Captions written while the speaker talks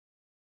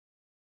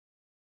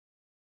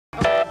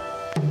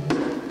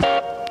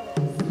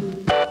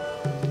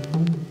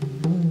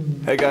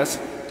Hey guys,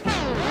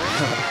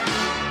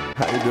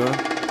 how you doing?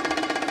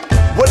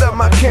 What up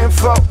my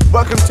kinfolk,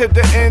 welcome to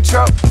the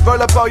intro.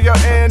 Roll up all your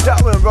endo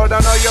and roll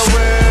down all your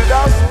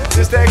windows.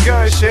 Just that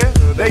good shit,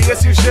 that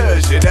yes you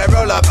should shit. That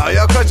roll up all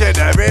your cushion,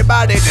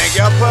 everybody think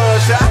you're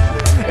pusher.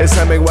 It's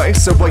Hemingway,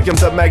 so William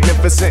the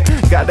Magnificent.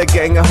 Got a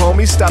gang of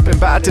homies stopping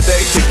by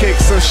today to kick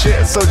some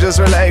shit. So just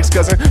relax,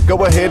 cousin,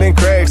 go ahead and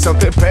crack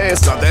something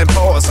pass, something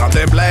pour,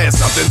 something blast,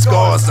 something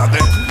score,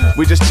 something.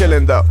 We just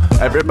chillin' though,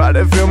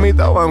 everybody feel me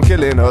though. I'm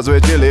killing those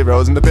with chili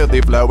rolls and the filthy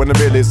flow. And I'm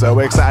really so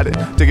excited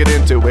to get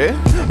into it.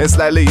 And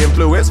slightly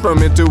influenced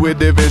from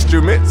intuitive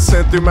instruments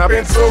sent through my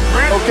pencil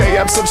grit. Okay,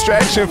 I'm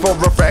subtraction for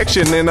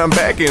refraction, and I'm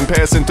back in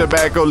passing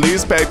tobacco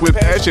leaves packed with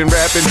passion,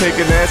 rapping,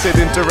 taking acid,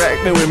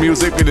 interacting with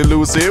music, really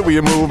lucid. We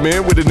a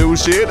movement with the new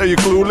shit. Are you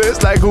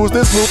clueless? Like who's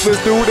this ruthless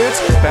students?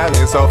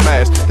 Balance so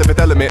fast, the fifth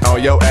element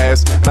on your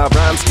ass. My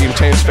rhyme scheme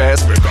change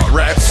fast. We're gon'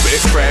 rap,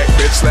 spit, crack,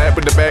 bitch slap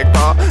with the back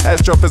paw.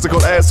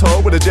 Astrophysical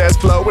asshole with a jazz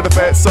flow with a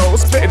fat soul.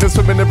 Spitting and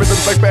swimming in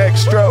rhythms like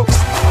backstrokes.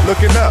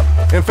 Looking up,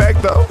 in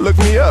fact though, look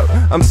me up.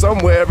 I'm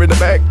somewhere in the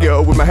back,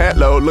 yo, with my hat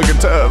low, looking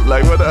tough.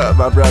 Like what up,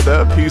 my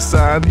brother? Peace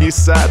sign,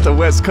 east side to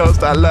west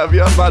coast. I love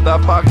you,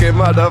 motherfucking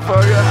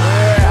motherfucker.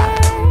 Yeah.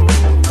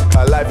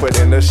 My life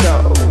within the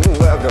show.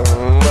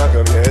 Welcome,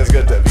 welcome, yeah, it's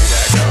good to be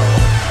back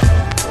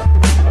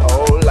home.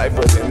 Oh, life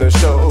within the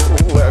show.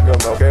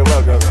 Welcome, okay,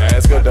 welcome, yeah,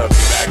 it's good to be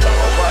back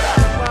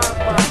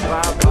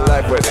home.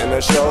 Life within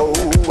the show.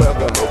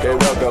 Welcome, okay,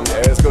 welcome,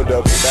 yeah, it's good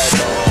to be back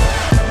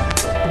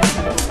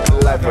home.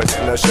 Life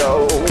within the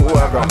show.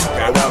 Welcome,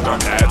 okay, welcome,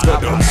 yeah, it's good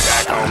to be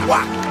back home.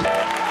 Wow.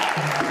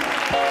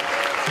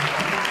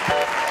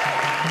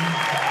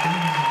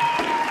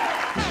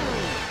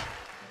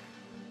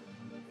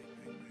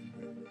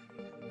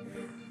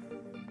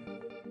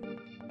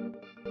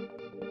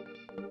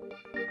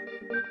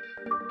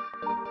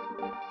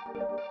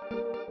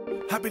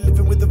 I be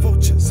living with the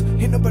vultures.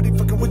 Ain't nobody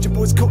fucking with your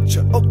boy's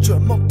culture. Ultra,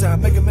 multi,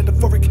 mega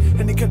metaphoric,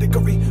 any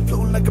category.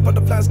 Floating like a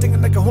butterfly,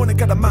 stinging like a hornet.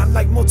 Got a mind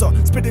like Mozart,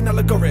 spitting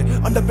allegory.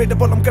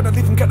 Undebatable, I'm gonna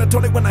leave him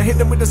catatonic when I hit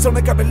him with the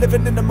sonic. I've been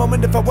living in the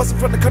moment. If I wasn't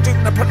from the country,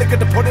 then I'd probably get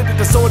deported to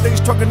the sword. They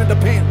struggling in the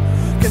pen.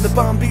 Can the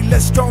bomb be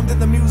less strong than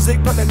the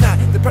music? Probably not.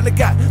 They probably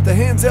got the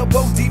hands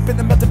elbow deep in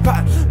the melting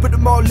pot. Put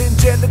them all in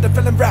jail, let the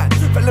felon ride.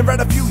 Felon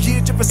ride a few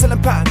years just for selling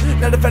pot.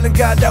 Now the felon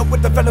got out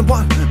with the felon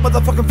one.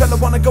 Motherfucking felon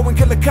wanna go and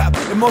kill a cop.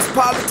 And most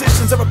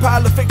politicians are a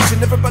pile of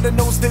fiction. Everybody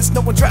knows this, no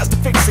one tries to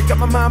fix it. Got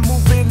my mind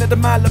moving at a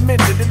mile a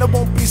minute, and I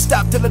won't be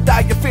stopped till I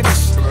die or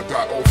finish. Till I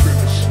die or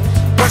finish.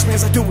 Watch me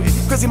as I do it.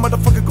 Crazy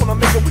motherfucker gonna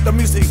make it with the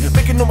music.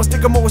 Making no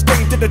mistake, I'm always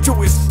staying to the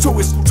truest.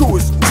 He's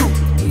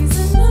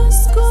an old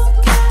school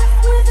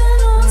cat with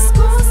an old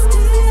school style.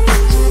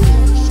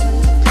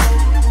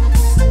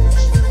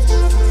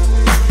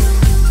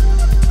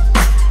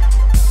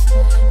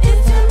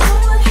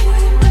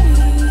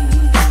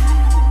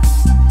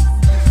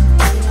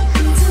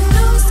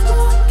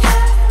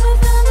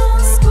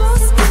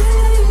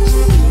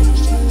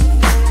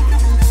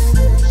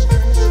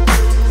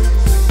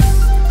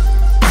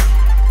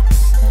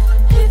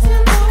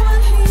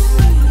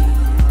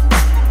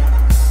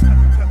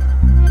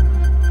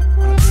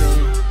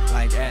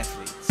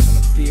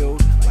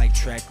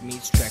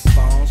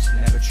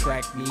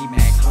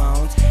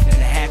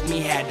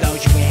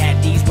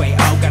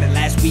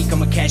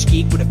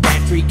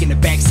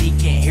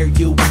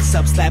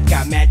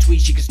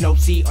 She gets no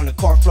seat on the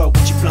car floor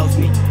when she blows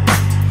me.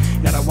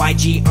 Not a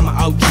YG, I'm an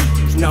OG.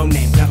 Use no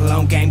name, not a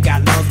long game,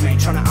 got loans, man.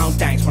 Tryna own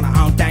things, wanna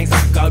own things.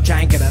 Like a gold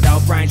chain, get a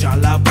dope range. I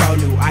love pro,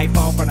 new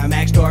iPhone from the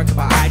Mac store. Cup of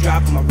eye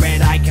drop from a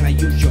red eye, can I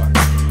use yours?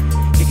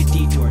 Take a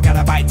detour,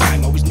 gotta buy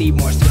time, always need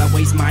more. Still I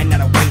waste mine,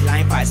 not a wait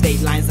line. 5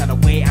 state lines, not a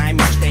way I'm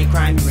in. State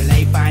crime, you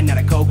relay fine. Not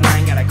a coke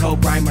line, got a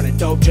coke rhyme. Running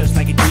dope just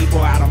like a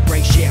D-boy. I don't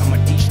break shit, I'm a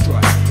destroy.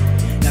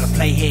 Not a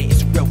play here,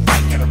 it's a real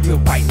fight, got a real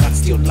bite. Not a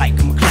steal like,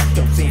 I'm a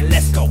klepto, saying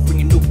let's go.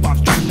 Bringing new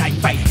bombs, true night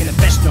fight. In a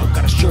vest note,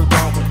 got a shirt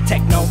on with a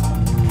techno.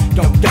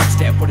 Don't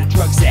dubstep where the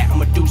drugs at,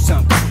 I'ma do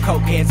something.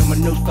 Coke heads on my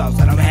news flows,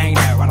 that I'm hanging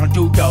out. I don't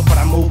do dope, but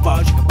I move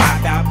out. You can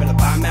buy out, better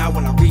buy them out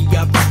when I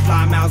re-up.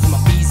 Fly miles on my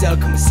visa,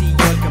 come and see you.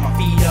 Got my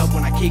feet up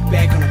when I kick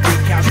back on the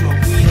big couch.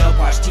 Smoke weed up,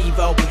 watch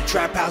TiVo in the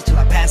trap house till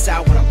I pass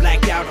out. When I'm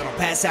blacked out, I don't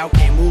pass out.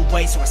 Can't move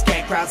weight, so I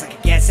scat crowds like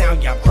a gas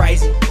sound. Yeah, I'm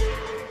crazy.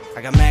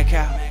 I got mad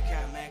cow.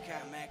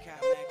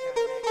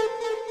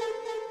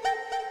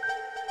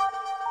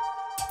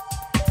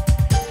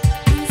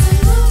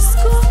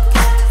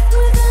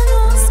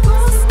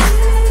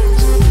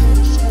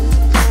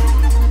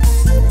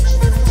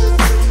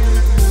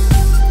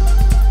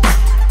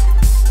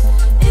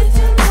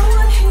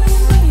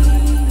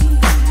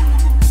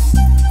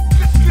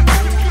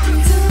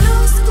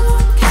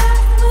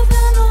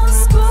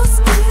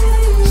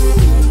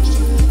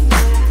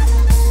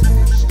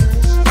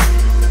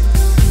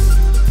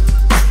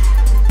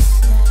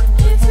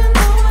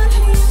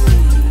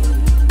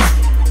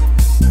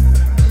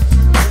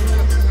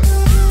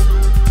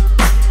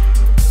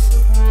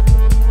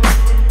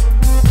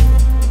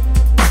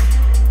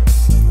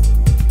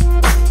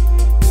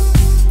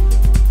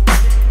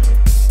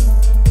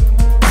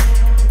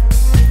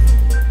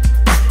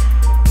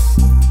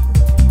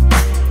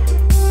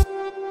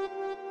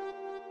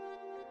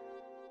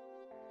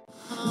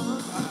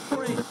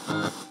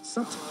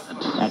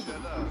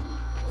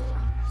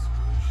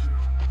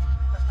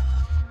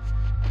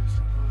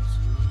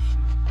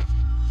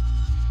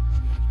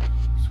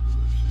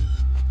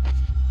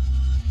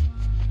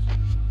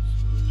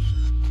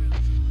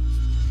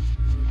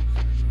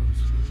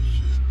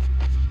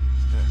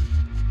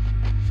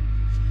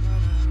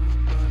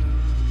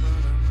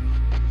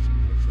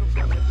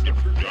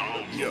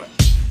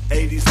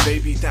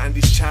 Baby,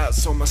 90s child,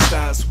 so my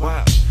style's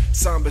wild.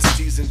 Samba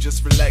season,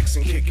 just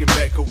relaxing, kicking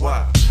back a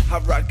while. I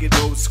rock it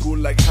old school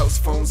like house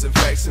phones and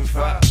fax and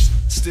files.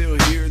 Still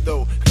here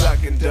though,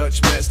 clocking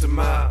Dutch master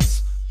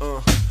miles.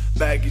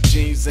 Baggy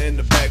jeans and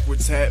the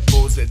backwards hat,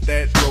 bulls at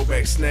that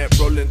throwback snap,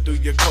 rolling through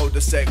your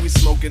cul-de-sac. We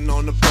smoking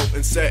on the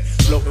potent set,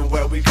 floating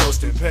while we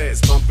coasting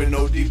past, bumping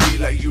ODB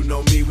like you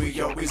know me, we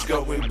always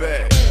going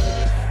back.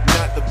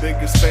 Not the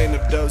biggest fan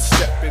of dub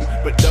stepping,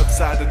 but Dub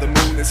Side of the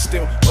Moon is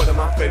still one of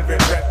my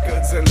favorite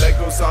records, and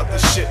Legos are the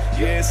shit.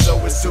 Yeah, so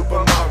is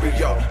Super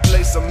Mario.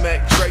 Play some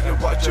Mac Dre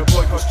and watch your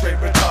boy go straight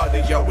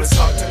retarded. Yo, it's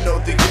hard to know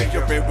the year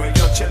you're in when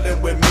you're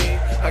chilling with me.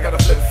 I got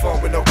a flip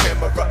phone with no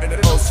camera and an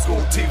old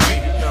school TV.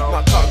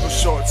 My cargo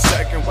short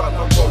second while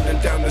I'm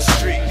rolling down the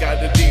street. Got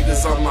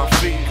Adidas on my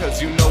feet,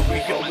 cause you know we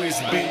always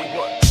be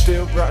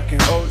still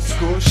rocking old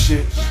school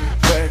shit.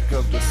 Back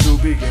up the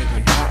Subi,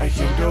 getting high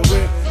into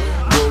it.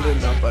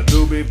 Rolling up a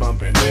doobie,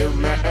 bumping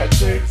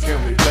Illmatic.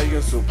 And we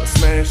playing Super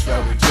Smash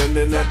while we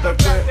chilling at the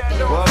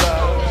crib.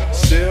 Voila,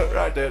 still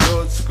rock that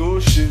old school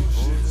shit.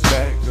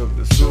 Back of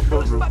the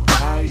Subaru,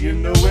 high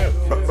in the whip.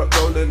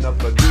 Rolling up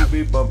a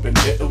doobie, bumping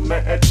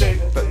Illmatic.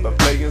 But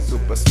playing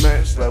Super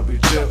Smash while we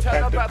chill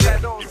at the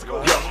crib.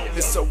 Yo,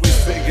 it's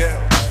always Big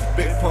L.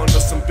 Big Pun or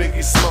some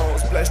Biggie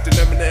Smalls, blasting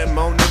Eminem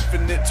on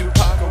Infinite,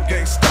 Tupac or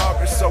Gangstar.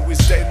 It's always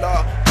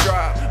Dalla,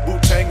 Drive,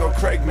 Wu-Tang or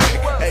Craig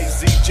Mack,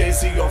 AZ,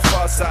 Jay-Z on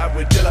Far Side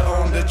with Dilla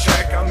on the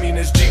track. I mean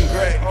it's Jean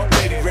Grey,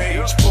 Lady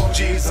Rage, Full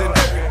G's and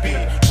Eric B,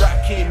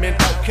 Rakim and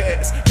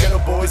Outkast, Ghetto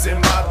Boys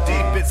and Mobb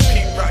Deep. It's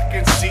Pete Rock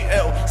and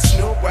CL,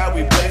 Snoop while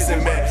we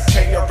blazing, man.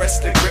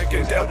 KRS, the Rick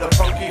and Del, the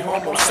funky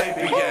Homo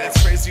sapien.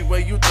 It's crazy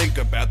way you think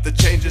about the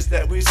changes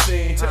that we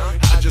seen.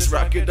 I just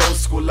rock it old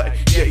school like,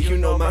 yeah, you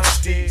know my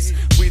steez.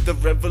 We the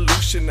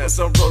revolution as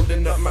I'm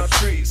rolling up my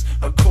trees.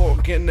 A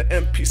Korg in the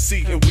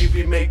MPC and we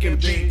be making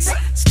beats.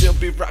 Still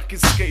be rocking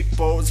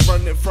skateboards,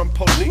 running from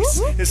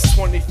police. It's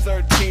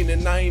 2013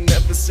 and I ain't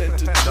never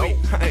sent a tweet.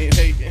 I ain't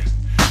hating,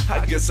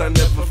 I guess I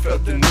never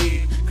felt the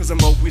need, cause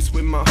I'm always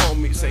with my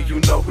homies and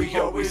you know we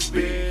always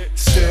be.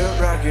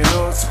 Still rocking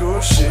old school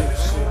shit.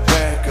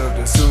 Back of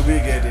the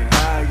Subi, getting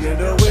high in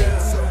the whip.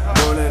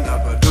 Rolling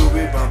up a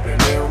doobie, bumping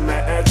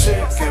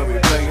Illmatic. And we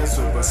playing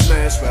Super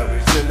Smash while we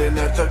chilling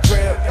at the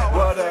crib.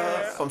 What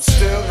up? I'm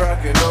still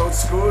rocking old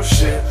school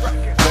shit.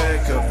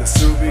 Back of the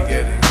Subi,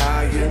 getting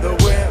high in the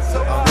whip.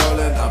 I'm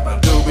rolling up a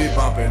doobie,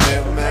 bumping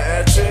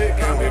Illmatic.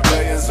 And we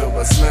playing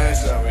Super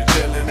Smash while we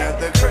chilling at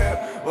the crib.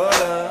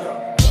 What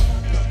up?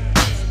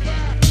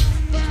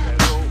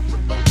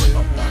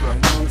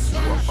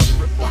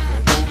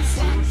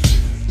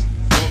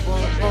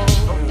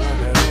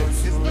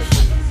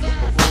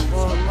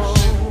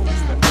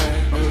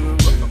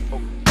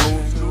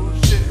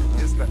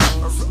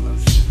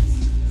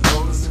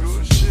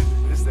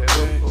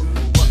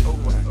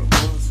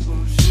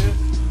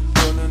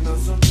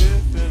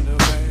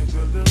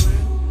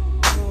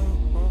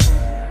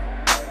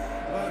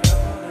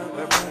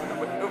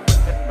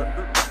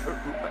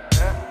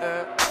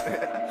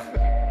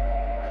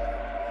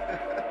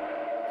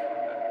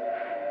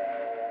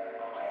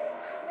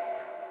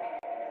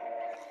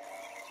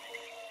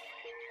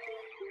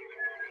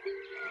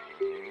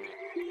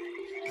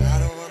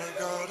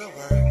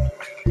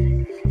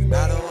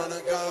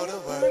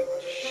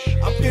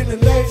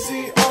 Feeling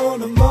lazy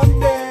on a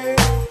Monday,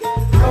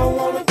 don't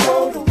wanna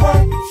go to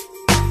work.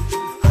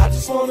 I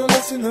just wanna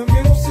listen to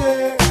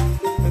music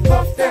and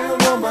puff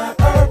down on my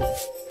herb.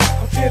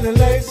 I'm feeling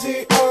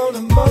lazy on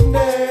a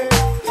Monday,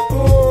 who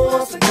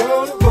wants to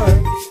go to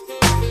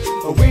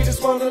work? Or we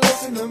just wanna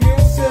listen to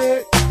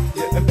music,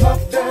 yeah, and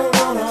puff down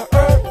on our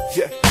herb.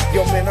 Yeah,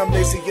 yo man, I'm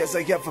lazy as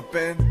I ever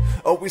been.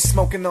 Always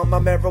smoking on my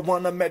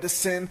marijuana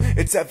medicine.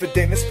 It's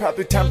evident it's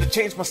probably time to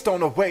change my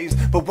stoner ways.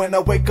 But when I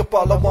wake up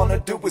all I wanna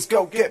do is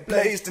go get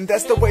blazed. And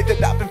that's the way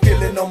that I've been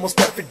feeling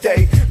almost every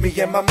day. Me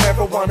and my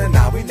marijuana,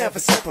 now we never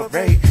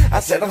separate. I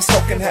said I'm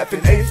smoking half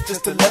an eighth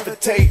just to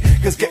levitate,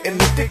 cause getting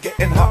lifted,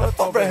 getting harder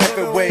for a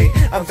heavyweight.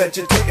 I'm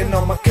vegetating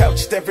on my couch,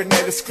 staring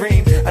at a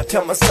screen. I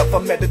tell myself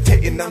I'm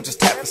meditating, I'm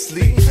just half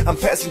asleep. I'm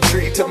passing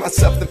tree to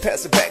myself, then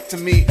pass it back to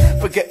me,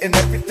 forgetting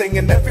everything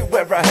and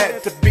everywhere I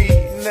had to be.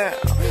 Now,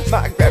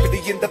 my gravity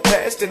in the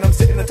past and I'm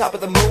sitting on top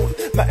of the moon.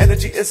 My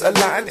energy is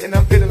aligned and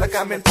I'm feeling like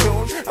I'm in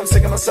tune. I'm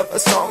singing myself a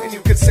song and you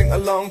can sing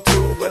along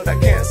too, but I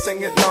can't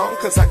sing it long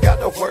cause I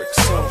gotta work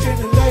soon. I'm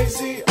feeling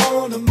lazy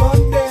on a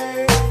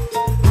Monday,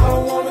 I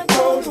don't wanna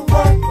go to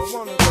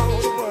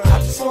work. I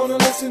just wanna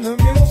listen to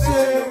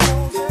music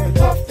and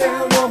puff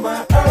down on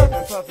my herb.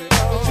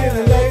 I'm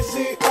feeling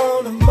lazy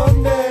on a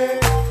Monday,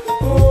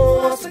 who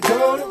wants to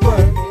go to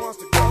work?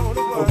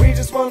 But we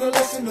just wanna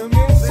listen to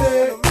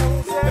music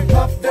and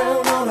puff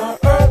down on our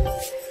herb.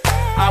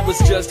 I was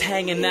just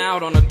hanging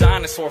out on a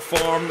dinosaur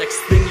farm. Next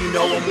thing you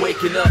know, I'm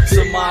waking up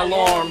to my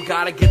alarm.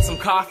 Gotta get some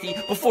coffee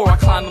before I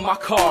climb in my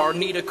car.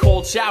 Need a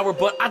cold shower,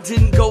 but I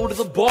didn't go to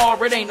the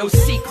bar. It ain't no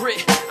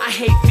secret, I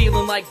hate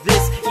feeling like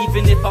this.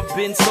 Even if I've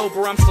been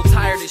sober, I'm still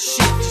tired as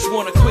shit. Just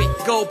wanna quit,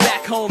 go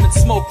back home and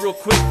smoke real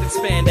quick, then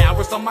spend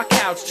hours on my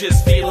couch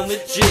just feeling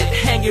legit.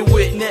 Hanging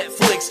with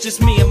Netflix,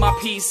 just me and my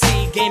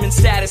PC. Gaming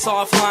status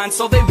offline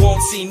so they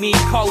won't see me.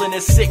 Calling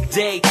a sick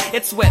day,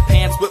 it's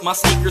sweatpants with my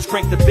sneakers.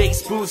 Crank the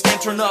bass boost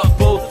and turn up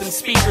both them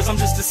speakers. I'm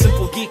just a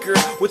simple geeker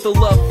with a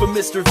love for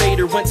Mr.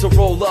 Vader. Went to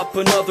roll up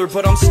another,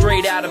 but I'm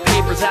straight out of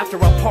papers.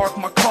 After I park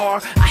my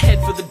car, I head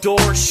for the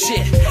door.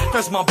 Shit,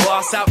 there's my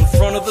boss out in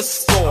front of the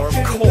store.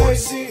 Of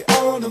course. Lazy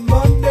on a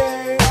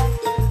Monday,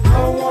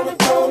 I don't wanna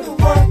go to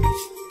work.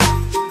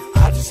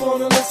 I just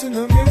wanna listen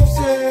to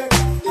music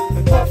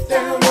and puff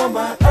down on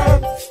my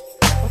herb.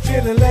 I'm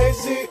feeling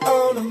lazy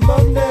on a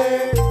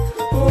Monday.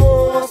 Who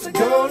wants to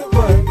go to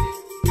work?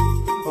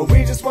 But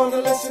we just wanna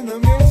listen to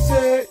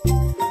music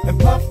and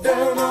puff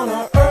down on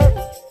our herb.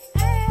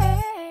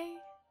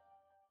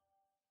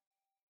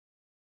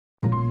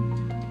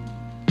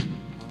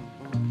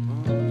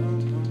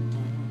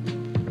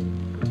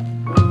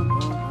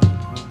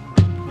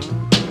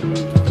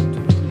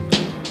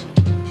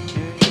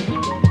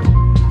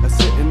 I'm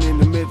sitting in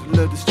the middle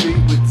of the street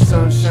with the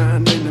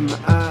sunshine in my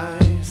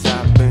eyes.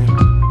 I've been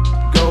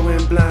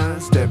going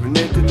blind, staring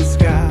into the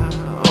sky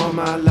all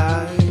my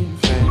life.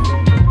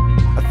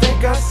 I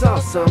think I saw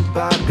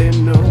somebody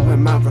new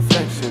in my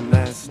reflection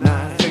last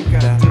night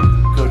that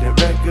couldn't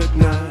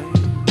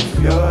recognize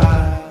your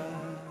eyes.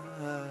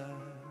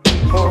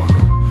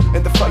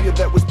 And the fire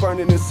that was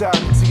burning inside.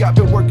 See, I've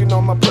been working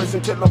on my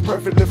person till I'm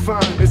perfectly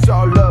fine. It's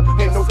all love,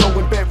 ain't no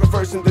going back,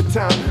 reversing the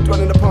time.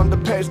 Dwelling upon the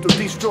past to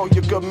destroy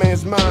your good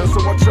man's mind. So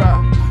I try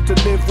to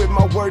live with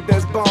my word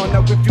that's bond.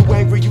 Now if you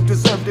angry, you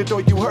deserved it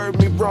or you heard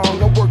me wrong.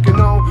 I'm working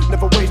on,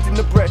 never wasting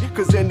the breath,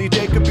 cause any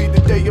day could be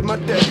the day of my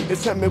death.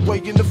 It's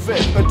Hemingway in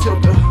effect until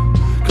the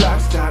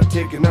clock stop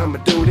ticking. I'ma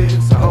do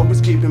this, I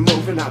always keep it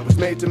moving. I was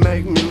made to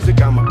make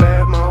music, I'm a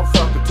bad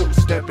motherfucker,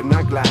 two-step and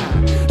I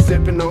glide.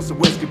 Sipping on some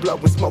whiskey,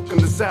 blowing smoke on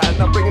the side.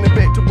 Now bringing it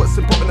back to what's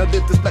important, I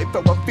live this life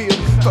how I feel.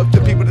 Fuck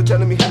the people that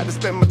telling me how to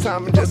spend my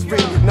time and that's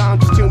real. Now I'm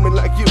just human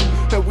like you,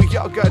 and we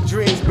all got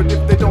dreams. But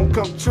if they don't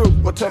come true,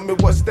 well tell me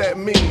what's that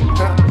mean,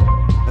 huh?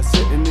 I'm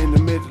sitting in the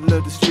middle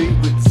of the street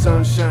with the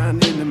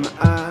sunshine in my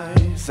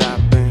eyes.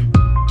 I've been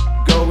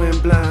going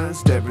blind,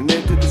 staring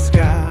into the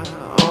sky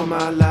all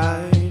my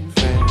life.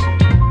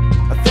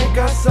 I think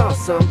I saw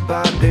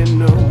somebody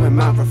new in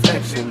my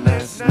reflection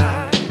last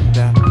night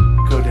that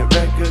couldn't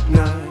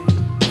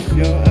recognize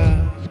your eyes.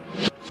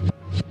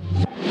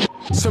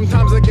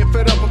 Sometimes I get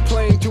fed up of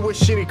playing to a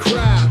shitty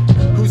crowd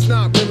who's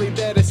not really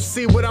there to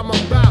see what I'm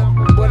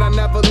about. But I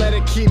never let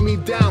it keep me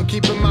down,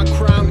 keeping my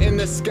crown in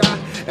the sky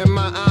and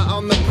my eye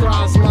on the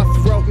prize. My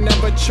throat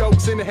never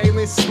chokes,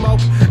 inhaling smoke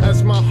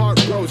as my heart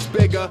grows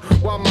bigger,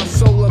 while my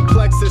solar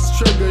plexus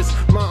triggers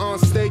my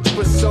onstage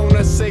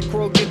persona.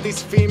 Sacral, get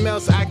these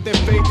females acting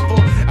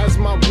faithful as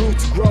my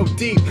roots grow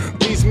deep.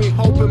 Leaves me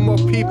hoping more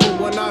people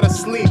were not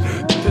asleep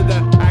to the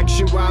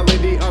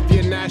actuality of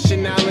your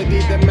nationality.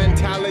 The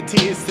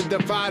mentality is to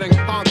divide and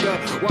conquer.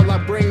 While I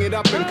bring it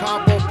up in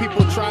combo,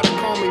 people try to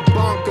call me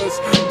bonkers.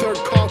 Third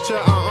culture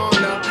I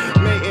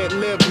honor, may it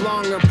live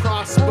long and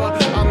prosper.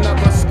 I'll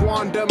never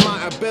squander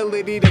my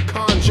ability to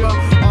conjure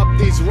up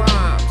these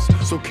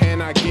rhymes. So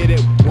can I get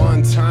it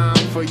one time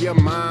for your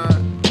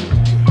mind?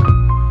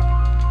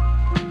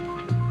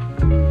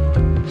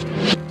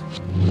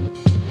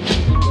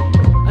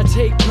 I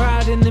take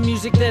pride in the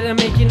music that I'm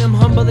making. I'm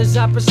humble as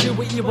I pursue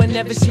what you will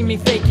never see me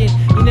faking.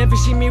 You never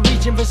see me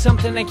reaching for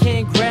something I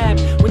can't grab.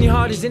 When your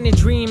heart is in a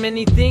dream,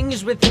 anything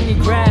is within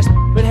your grasp.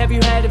 But have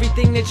you had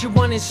everything that you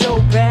wanted so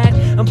bad?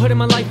 I'm putting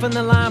my life on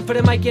the line for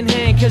the mic in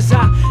hand, cause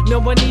I know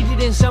I need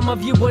it and some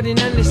of you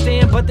wouldn't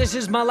understand. But this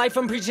is my life,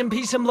 I'm preaching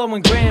peace, I'm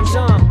blowing grams.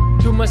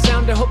 Through my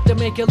sound I hope to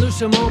make you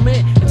lose a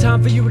moment. It's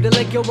time for you to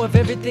let go of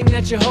everything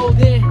that you're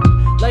holding.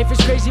 Life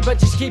is crazy, but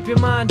just keep your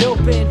mind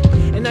open.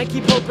 And I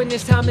keep hoping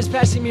this time is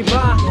passing me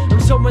by. I'm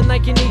soaring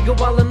like an eagle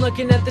while I'm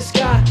looking at the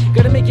sky.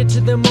 Gotta make it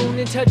to the moon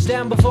and touch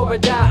down before I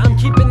die. I'm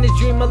keeping this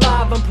dream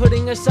alive, I'm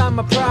putting aside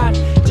my pride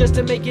just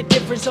to make a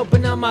difference,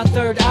 open up my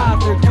third eye,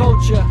 third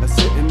culture. I'm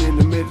sitting in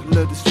the middle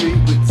of the street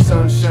with the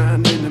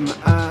sunshine in my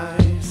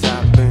eyes.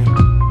 I've been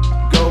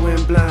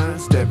going blind,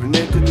 staring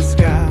into the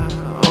sky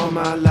all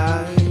my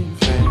life.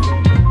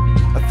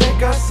 And I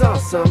think I saw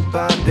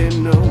somebody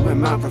new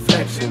in my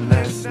reflection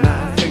last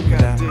night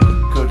that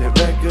couldn't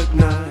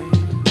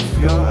recognize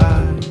your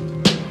eyes.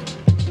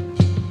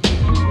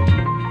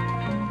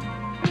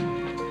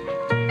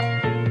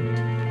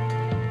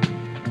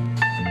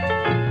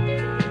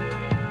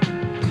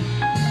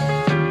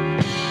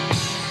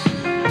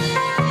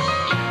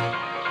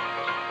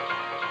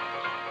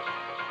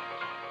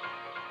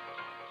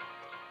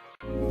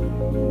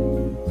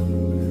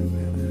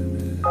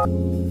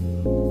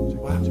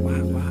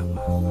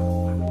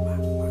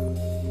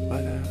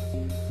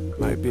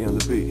 Might be on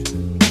the beat.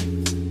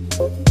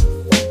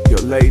 Yo,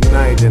 a late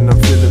night and I'm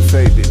feeling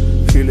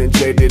faded, feeling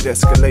jaded,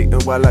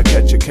 escalating while I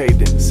catch a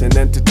cadence. An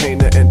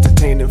entertainer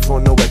entertaining for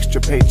no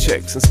extra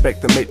paychecks.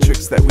 Inspect the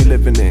matrix that we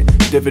living in.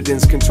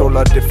 Dividends control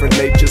our different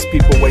natures.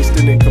 People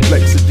wasting in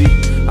complexity.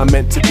 I'm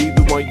meant to be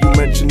the one you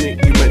mention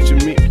it, you mention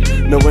me.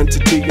 No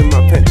entity in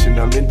my pension.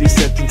 I'm in these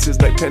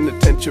sentences like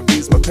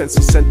penitentiaries. My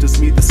pencil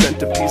centers me, the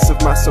centerpiece of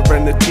my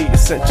serenity.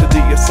 Essentially,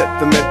 I set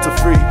the mental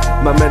free.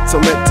 My mental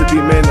meant to be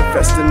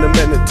manifesting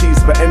amenities.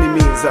 By any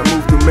means, I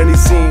move through many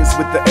scenes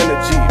with the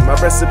energy. My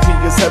recipe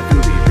is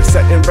heavenly.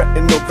 Resetting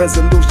retinal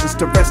resolutions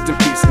to rest in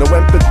peace. No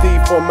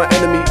empathy for my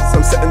enemies.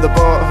 I'm setting the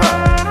bar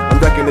high. I'm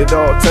wrecking it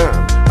all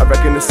time. I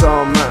reckon it's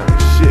all mine.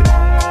 Shit.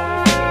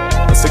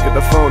 I'm sick of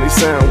the phony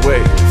sound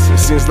waves. It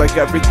seems like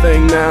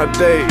everything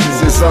nowadays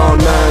is all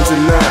nines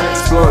and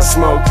nines. Blunt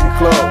smoke and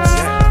clothes.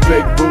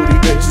 Big booty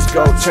bitches,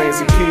 gold chains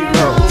and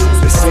kilos.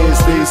 It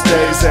seems these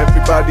days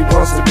everybody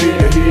wants to be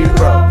a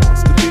hero.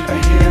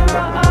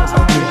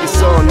 It's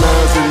all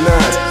nines and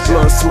nines.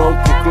 Blunt smoke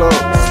and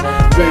clothes.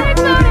 Big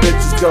booty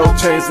bitches, gold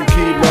chains and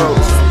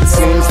kilos. It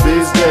seems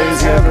these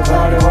days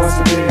everybody wants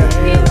to be a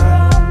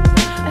hero.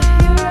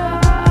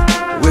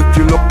 If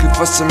you're looking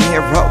for some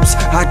heroes,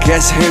 I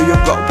guess here you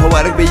go.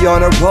 Poetic be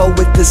on a roll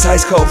with this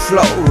ice cold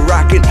flow.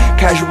 Rockin'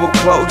 casual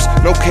clothes,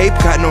 no cape,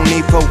 got no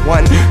need for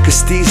one.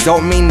 Cause these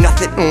don't mean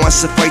nothing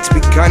once the fight's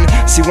begun.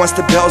 See, once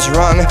the bell's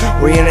rung,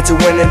 we in it to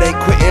win it, ain't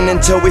quitting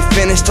until we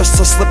finish. Just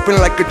so slipping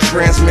like a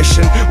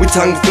transmission. We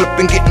tongue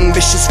flipping, getting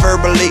vicious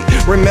verbally.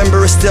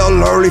 Remember, it's still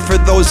early for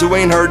those who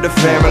ain't heard the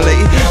family.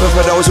 But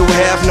for those who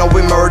have, know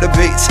we murder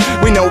beats.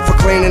 We know for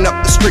cleaning up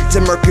the streets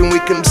and murking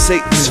weakened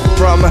seats.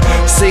 From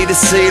sea to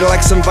sea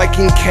like some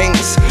Viking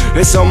kings.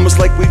 It's almost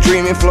like we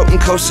dreaming, floating,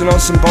 coasting on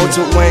some boats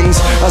with wings.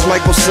 As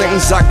Michael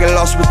sings, I get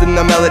lost within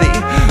the melody.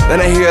 Then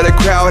I hear the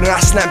crowd and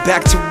I snap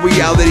back to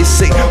reality.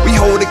 See, we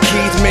hold the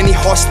key to many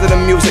hearts to the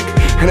music,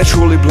 and it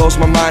truly blows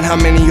my mind how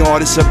many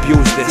artists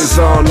abuse this. It's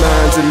all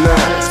nines and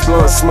nines,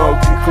 blunt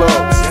smoke and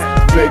clothes.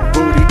 Big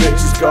booty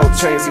bitches, gold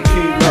chains and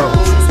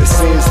kilos. It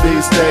seems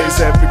these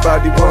days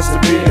everybody wants to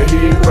be a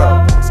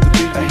hero.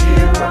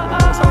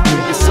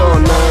 It's all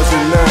nines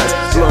and nines,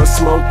 blunt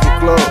smoke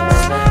and clothes.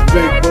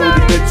 Big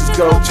booty bitches,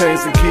 gold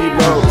chains and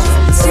kilos.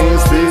 It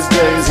seems these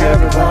days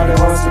everybody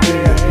wants to be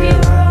a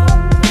hero.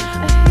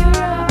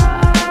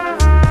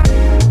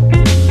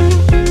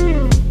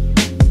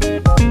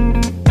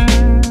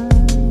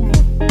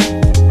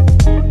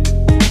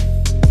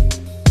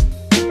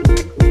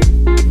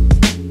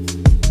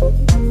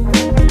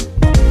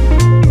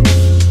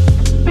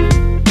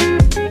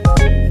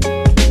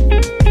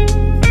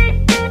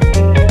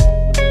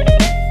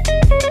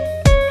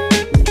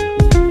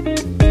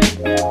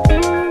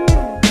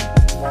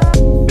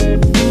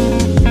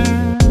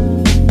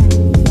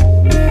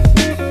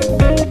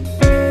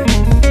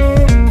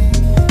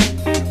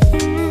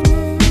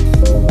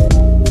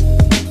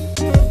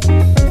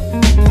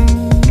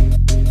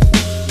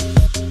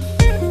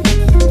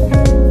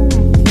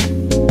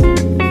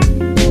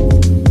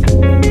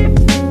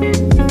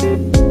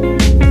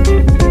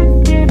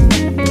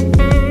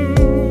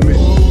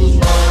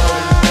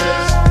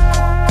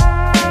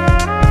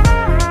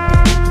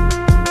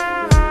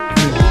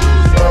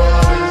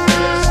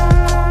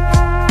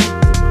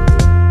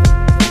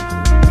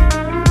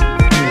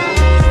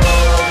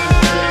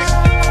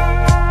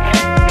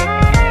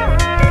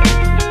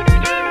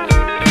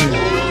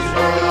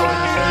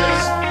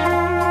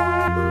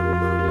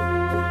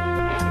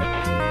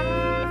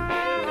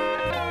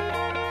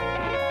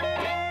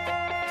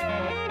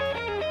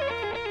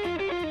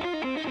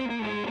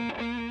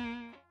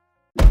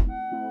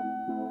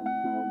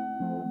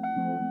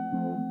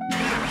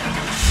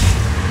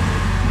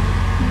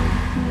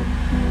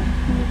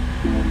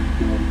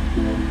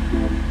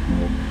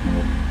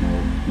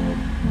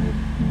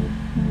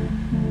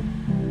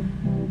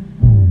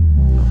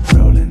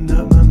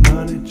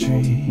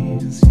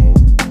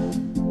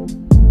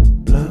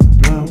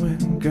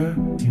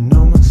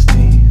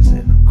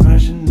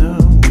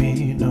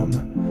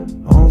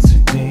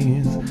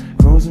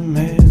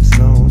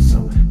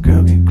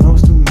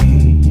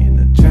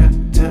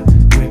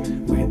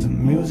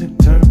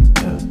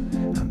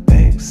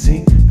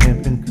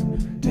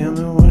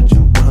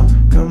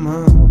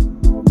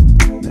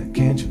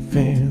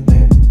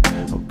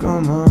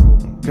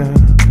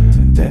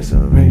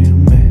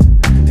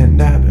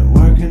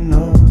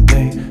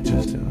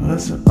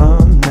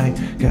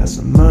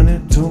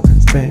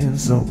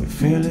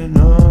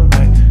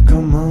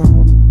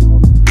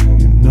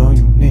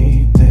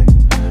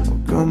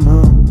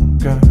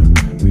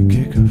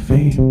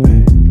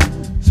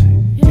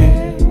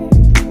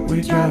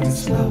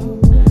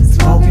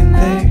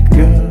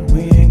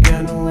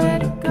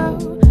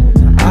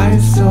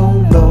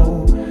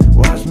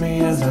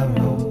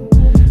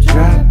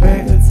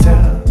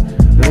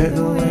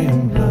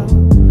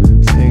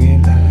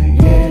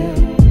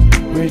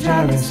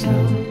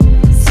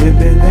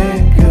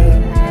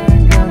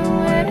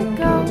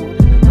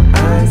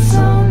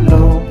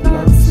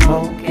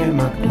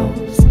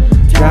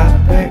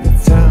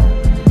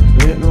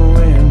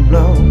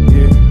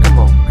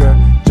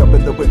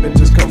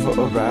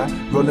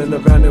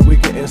 around and we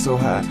getting so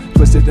high.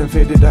 Twisted and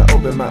faded, I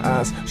open my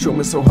eyes. Show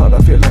me so hard, I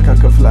feel like I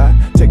could fly.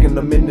 Taking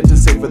a minute to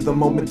savor the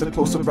moment. The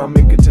closer I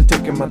make it to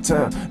taking my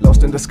time.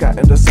 Lost in the sky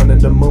and the sun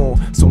and the moon.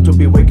 Soon to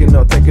be waking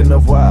up, thinking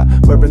of why.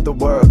 Where in the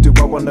world do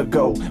I wanna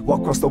go?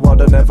 Walk across the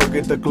water, never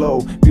get the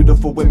glow.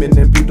 Beautiful women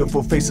and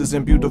beautiful faces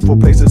and beautiful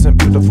places and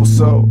beautiful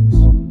souls.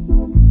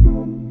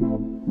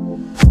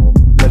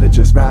 Let it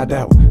just ride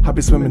out. I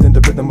be swimming in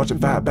the rhythm, watch it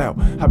vibe out.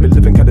 I be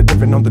living kinda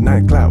different on the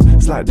night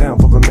cloud. Slide down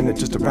for a minute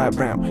just to ride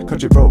round.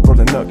 Country road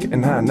rolling up,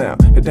 getting high now.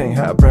 It ain't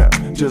highbrow,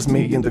 just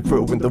me and the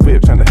crew in the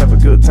whip trying to have a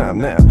good time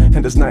now.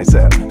 And it's nice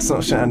out,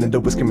 sunshine and the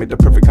whiskey made the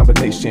perfect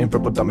combination.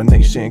 Verbal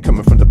domination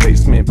coming from the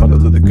basement.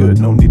 Bottle of the good,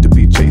 no need to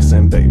be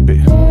chasing, baby.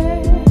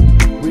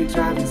 We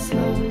driving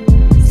slow,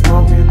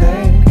 smoking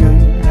that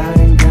good. I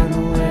ain't got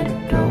nowhere to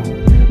go.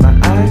 My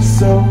eyes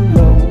so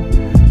low,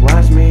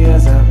 watch me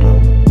as I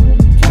roll.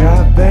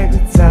 Drop back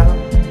to town,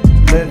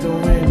 let the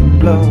wind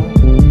blow.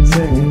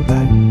 Sing it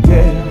like,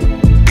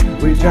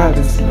 yeah. We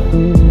driving slow,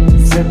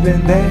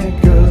 sipping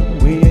that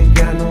good. We ain't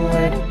got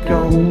nowhere to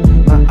go.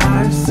 My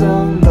eyes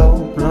so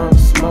low, blunt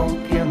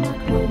smoke in my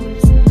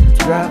clothes.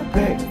 Drop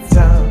back to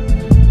town,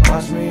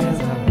 watch me as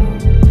I roll.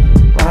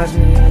 Watch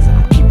me as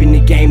I roll. Keeping the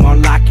game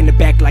on lock in the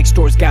back like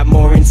stores got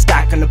more in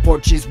stock. On the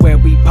porches where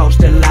we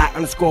post a lot.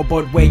 On the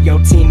scoreboard where your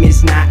team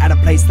is not at a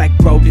place like,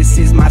 bro, this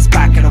is my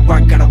spot. Gotta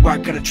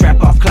work, gotta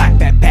trap off clock.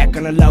 Back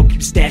on the low,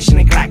 keep stashing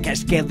the clock.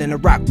 Cash scale in a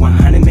rock,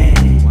 100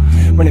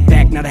 man. Running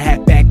back, not a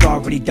half back,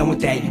 already done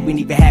with that. You ain't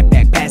even half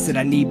back, pass it,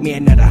 I need me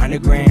another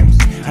 100 grams.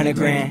 100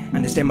 grand,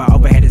 understand my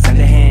overhead is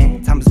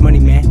underhand. Time is money,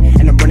 man,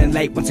 and I'm running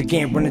late once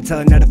again. Running, tell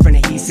another friend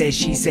that he said,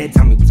 she said.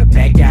 Tommy was a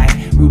bad guy,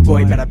 rude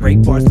boy, better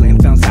break bars. Letting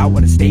films out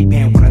with a state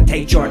band. Wanna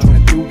take charge,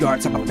 running through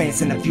yards. I'm a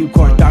fence in a few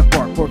cars, dark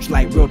bark, porch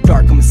light, real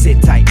dark. I'ma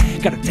sit tight,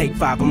 gotta take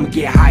 5. I'ma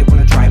get high when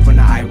I drive on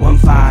the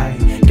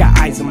I-15. Got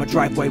eyes on my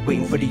driveway,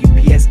 waiting for the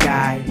UPS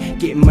guy.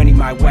 Getting money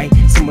my way,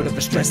 somewhat of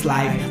a stress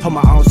life. Hold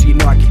my own so you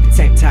know I keep the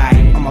tech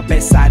tight. On my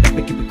best side, I've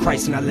been keeping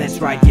Christ and I let's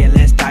ride. Yeah,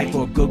 let's die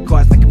for a good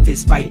cause like a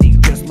fist fight that you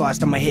just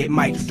lost. I'ma hit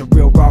mic with the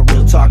real raw,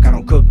 real talk, I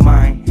don't cook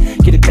mine.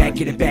 Get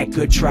it back,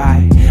 good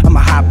try. I'ma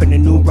hop in a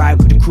new ride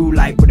with the crew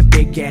like with a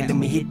big cat. Let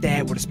me hit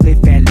that with a split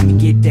fat, let me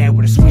get that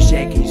with a switch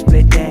at. Can you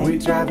split that? We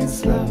driving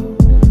slow,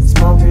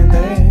 smoking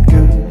that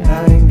good.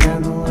 I ain't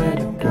got nowhere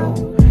to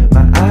go.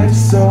 My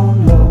eyes so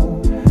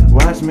low,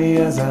 watch me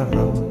as I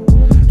roll.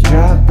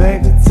 Drop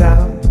back to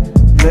town,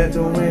 let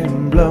the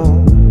wind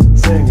blow.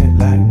 Sing it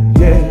like,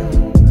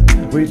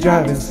 yeah. We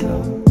driving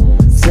slow,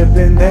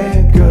 sipping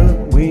that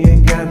good. We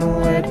ain't got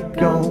nowhere to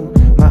go.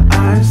 My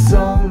eyes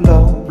so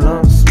low,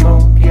 blunt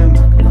smoke in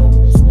my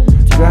clothes.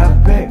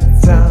 Drop back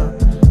to town,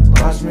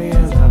 watch me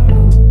as I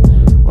roll.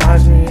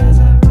 Watch me as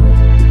I roll.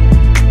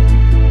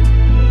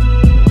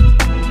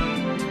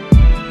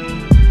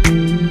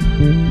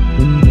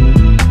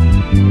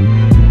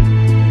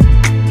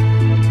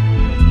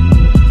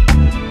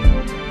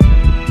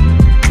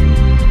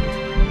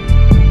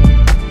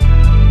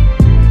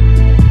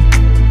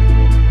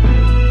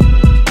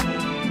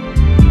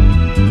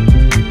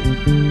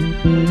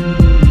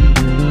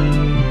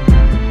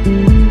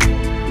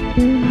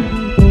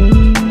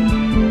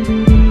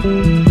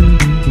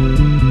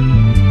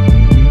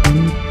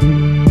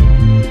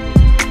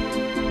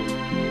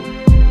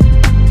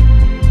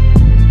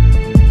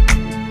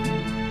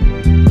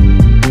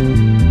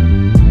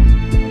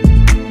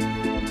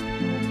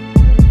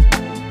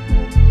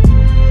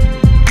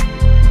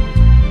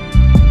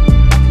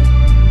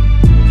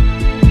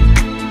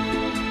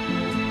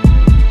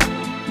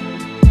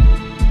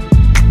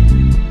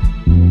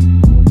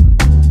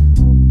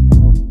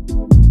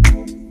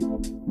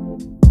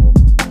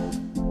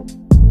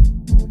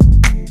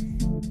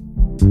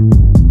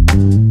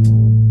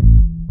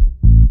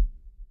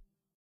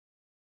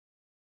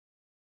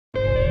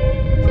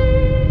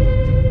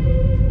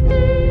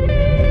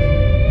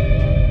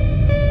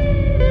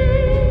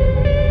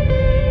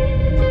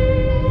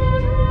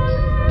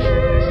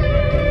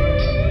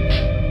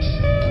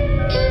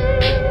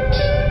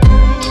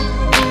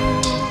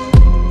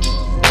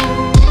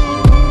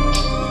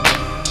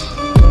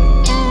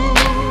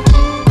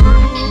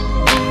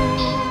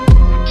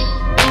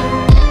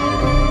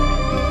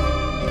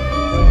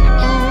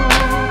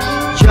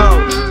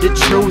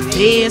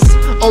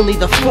 Only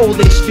the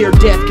foolish fear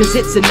death, cause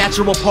it's a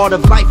natural part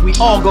of life, we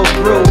all go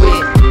through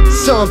it.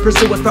 Some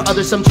pursue it for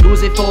others, some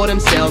choose it for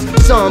themselves.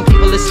 Some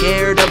people are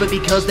scared of it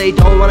because they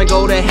don't wanna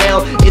go to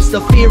hell. It's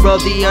the fear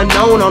of the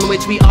unknown on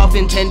which we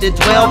often tend to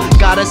dwell.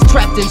 Got us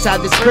trapped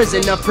inside this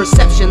prison of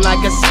perception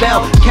like a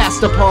spell,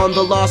 cast upon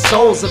the lost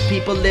souls of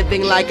people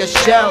living like a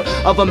shell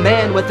of a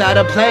man without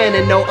a plan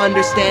and no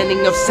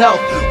understanding of self,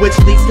 which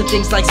leads to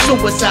things like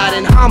suicide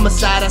and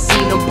homicide. I've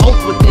seen them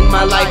both within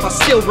my life. I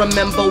still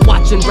remember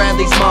watching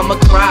Bradley's mama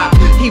cry.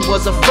 He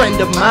was a friend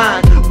of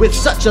mine with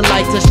such a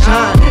light to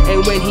shine,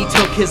 and when he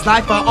took his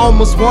life I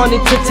almost wanted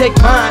to take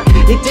mine.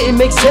 It didn't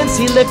make sense,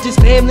 he left his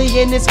family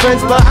and his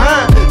friends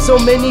behind. So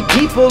many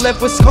people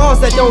left with scars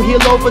that don't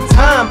heal over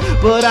time.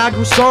 But I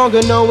grew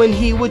stronger knowing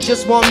he would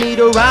just want me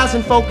to rise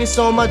and focus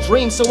on my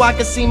dreams so I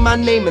could see my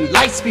name in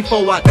lights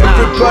before I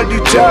die. Everybody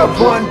die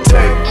one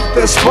day,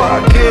 that's why I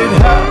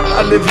get high.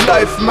 I live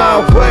life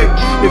my way.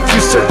 If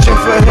you're searching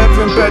for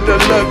heaven, better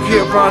look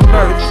here on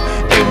earth.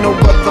 Ain't no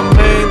other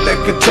man that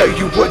can tell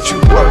you what you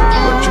worth,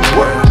 what you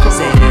worth.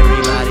 Said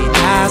everybody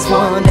dies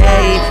one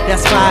day,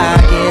 that's why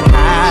I get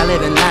high,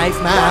 living life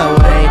my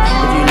way.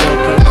 If you're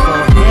looking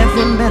for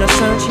heaven, better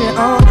search here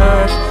on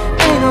earth.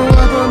 Ain't no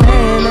other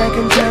man that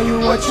can tell you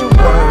what you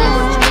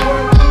worth.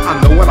 I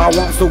know what I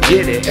want, so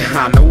get it.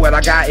 I know what I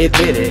got,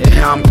 admit it.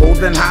 I'm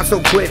cold and hot,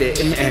 so quit it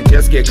and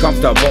just get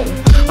comfortable.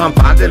 I'm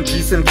finding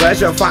peace and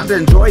pleasure,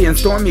 finding joy in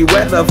stormy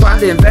weather,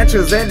 finding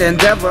ventures and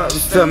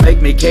endeavors to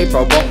make me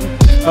capable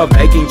of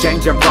making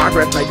change and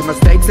progress, making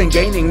mistakes and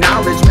gaining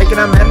knowledge, making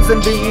amends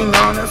and being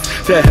honest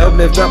to help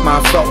lift up my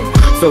soul.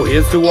 So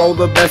here's to all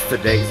the best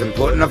of days and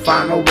putting a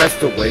final rest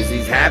to ways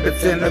these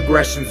habits and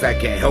aggressions that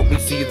can't help me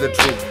see the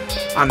truth.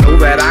 I know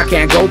that I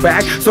can't go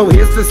back, so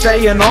here's to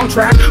staying on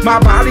track. My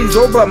body's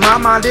old, but my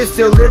mind is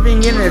still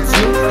living in its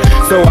youth.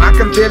 So I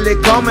can feel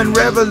it coming,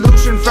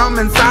 revolution from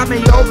inside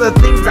me. All the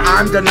things that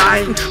I'm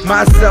denying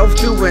myself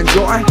to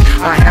enjoy.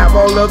 I have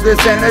all of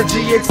this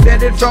energy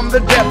extended from the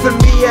depth of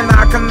me, and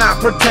I cannot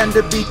pretend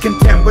to be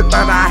content with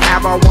what I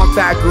have. I want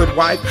that good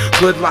wife,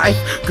 good life,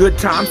 good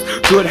times,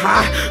 good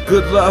high,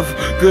 good love,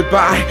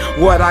 goodbye.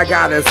 What I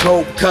got is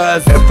hope,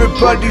 cause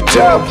everybody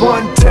die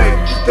one day,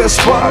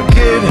 that's why I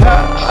get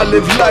high. I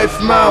live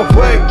life my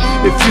way.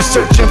 If you're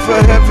searching for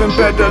heaven,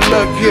 better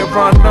look here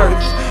on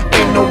earth.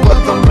 Ain't no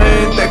other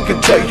man that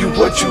can tell you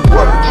what you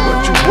worth,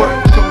 what you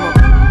worth. Come on.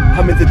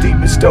 I'm in the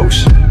deepest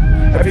ocean,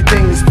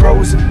 everything is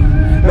frozen.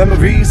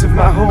 Memories of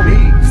my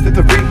homies that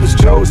the reapers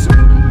chosen.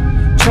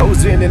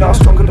 Chosen and all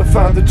struggle to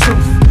find the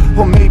truth.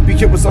 Or maybe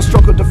it was our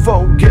struggle to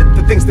forget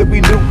the things that we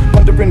knew,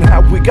 wondering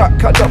how we got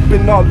caught up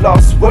in our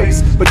lost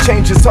ways. But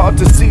change is hard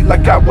to see,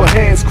 like our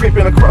hands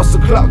creeping across the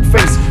clock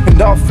face.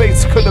 And our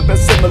fates could have been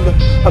similar,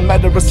 a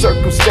matter of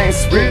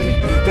circumstance, really.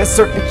 There's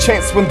certain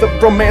chance when the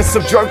romance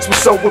of drugs was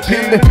so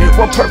appealing.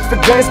 One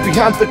perfect glance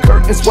behind the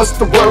curtains, what's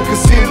the world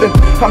concealing?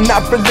 I'm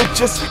not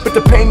religious, but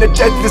the pain of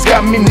death has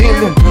got me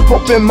kneeling,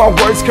 hoping my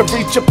words can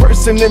reach a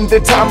person in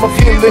their time of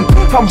healing.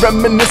 I'm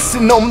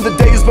reminiscing on the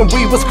days when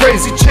we was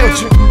crazy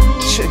children.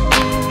 Shit,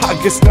 I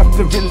guess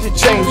nothing really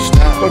changed,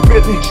 but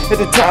really, at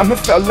the time it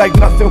felt like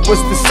nothing was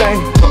the same.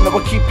 Now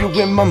I keep you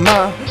in my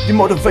mind, you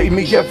motivate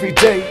me every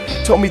day.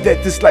 Told me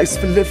that this life's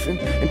for living,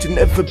 and to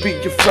never be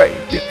afraid.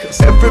 Because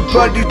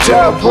everybody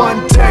die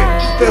one day,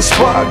 that's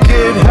why I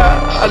get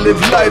high. I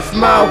live life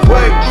my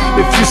way.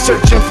 If you're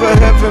searching for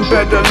heaven,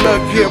 better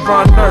look here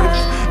on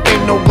earth.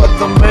 Ain't no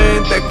other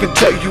man that can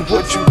tell you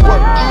what you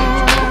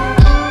worth.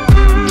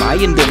 My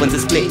endurance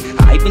is split.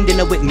 I've been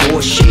dinner with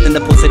more shit than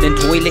the porcelain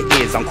toilet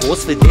is. On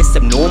course for this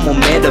abnormal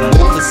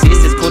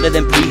metamorphosis. It's colder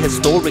than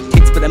prehistoric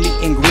tits, but I'm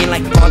eating green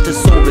like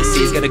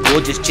brontosauruses. Got a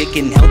gorgeous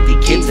chicken, healthy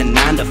kids, and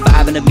 9 to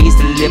 5 and a means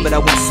to live. But I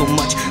want so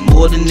much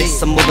more than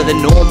this. I'm over the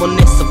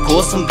normalness. Of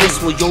course I'm bliss.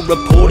 While you're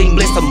reporting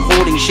bliss, I'm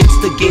hoarding shits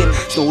to give,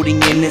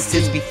 storing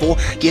innocence before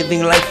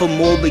giving life a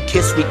morbid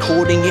kiss.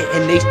 Recording it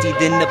in HD,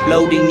 then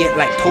uploading it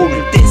like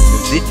torrent. This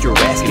is if you're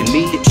asking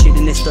me. If shit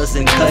in this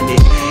doesn't cut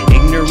it,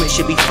 ignorance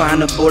should be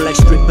finable like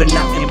stripping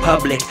out in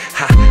public.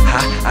 Ha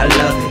ha, I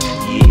love it.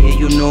 Yeah,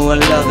 you know I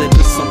love it.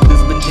 But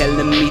something's been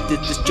telling me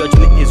that this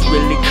judgment is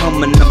really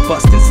coming. I'm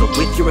busting. So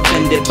if you're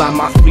offended by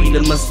my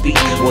freedom of speech,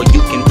 well,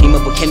 you can team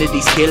up with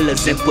Kennedy's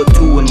killers and put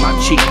 2 in my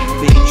cheek.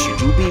 Bitch,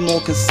 should you be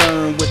more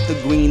concerned with the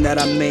green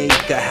that I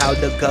make, or how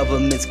the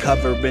government's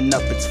covering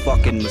up its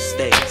fucking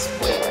mistakes?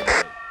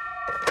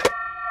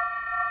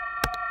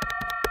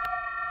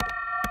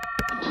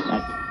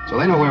 So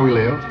they know where we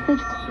live.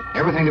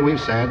 Everything that we've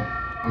said,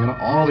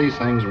 all these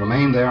things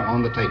remain there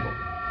on the table.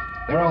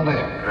 They're all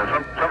there.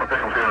 Some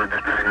officials here are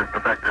disputing the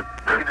fact that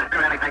they can just do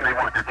anything they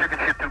want. They're chicken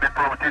shit 2-bit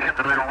politicians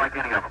and they don't like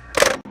any of them.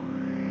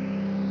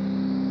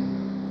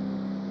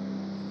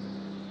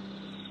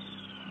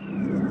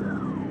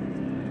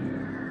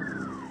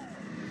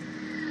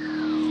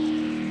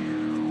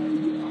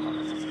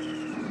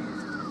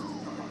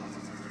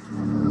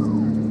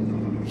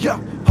 Yeah,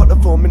 hold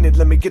up for a minute,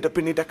 let me get up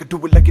in it. I could do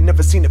it like you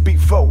never seen it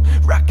before.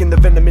 Rocking the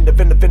venom in the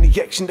venom of any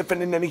action,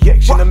 defending any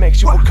action. I'm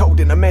actual code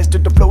and I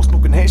mastered the flow,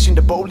 smoking hash in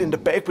the bowl in the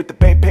bag with the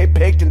backpack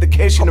packed and the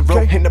cash in the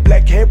row. And the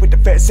black hair with the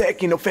fat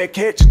sack, fat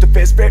cat, just a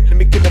fast rap. Let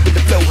me get up with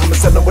the flow. I'ma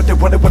sell them what they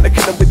want, wanna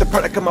kill them with the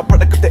product of my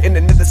product of the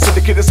internet. The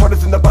syndicate is harder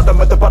than the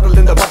bottom of the bottle,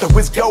 and the motto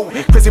is gold.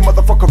 Crazy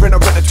motherfucker, and I'm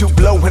ready to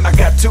blow. And I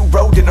got 2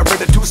 road, and I'm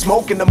ready to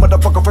smoke. And the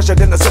motherfucker fresher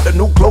than I said the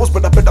new clothes.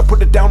 But I better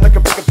put it down like a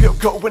big pure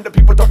coat. When the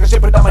people talking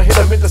shit, but I'ma hit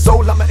them in the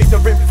soul. I'm an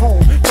ignorant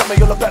fool, tell me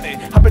all about it.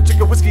 I've been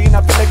drinking whiskey and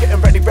I feel like getting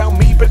ready round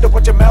me. Better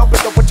watch your mouth,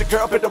 better watch your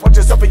girl, better watch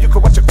yourself, and you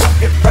can watch your group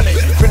get ready.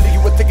 Really,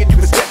 you were thinking you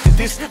was dead to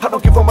this. I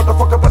don't give a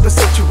motherfucker about the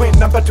set you in.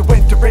 I'm about to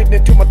enter in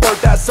into my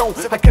third eye zone.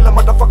 I kill a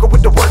motherfucker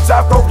with the words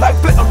I wrote like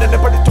blam. And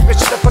everybody talking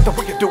shit about the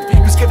way you do.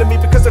 You scared of me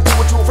because I do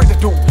what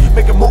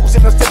moves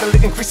and I'm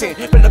steadily increasing.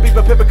 Better be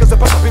prepared because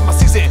I'm about to be my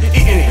season.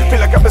 Eating, feel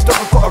like I've been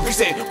starving for a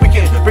reason. We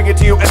can bring it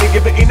to you any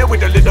given evening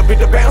with a little bit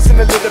of bounce and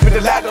a little bit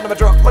of loud. I'm a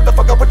drunk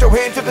motherfucker, put your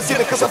hand to the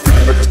ceiling cause I'm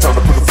feeling like it's time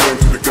to put a flame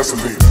to the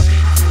gasoline.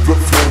 Put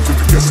a flame to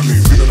the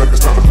gasoline. Feeling like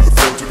it's time to put a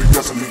flame to the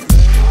gasoline.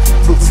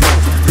 Put a flame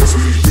to the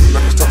gasoline. Feeling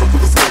like it's time to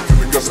put a flame to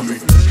the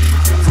gasoline.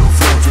 Put a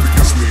flame to the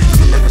gasoline.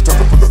 Feeling like it's time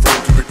to put a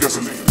flame to the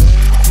gasoline.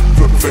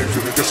 Put a flame to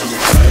the gasoline.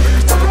 Feeling like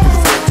it's time to put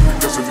a flame to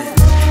the gasoline.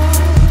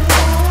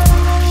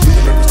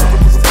 Feeling like it's time to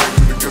put a flame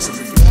to the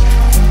gasoline.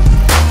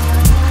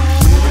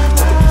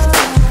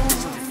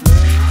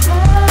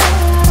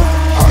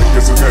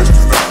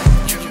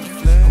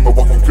 I'm a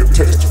walking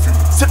catastrophe.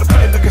 Sit up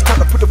in like it's time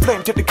to put a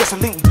flame to the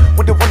gasoline.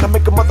 When they wanna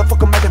make a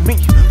motherfucker mad at me,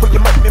 when you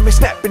might make me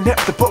snapping at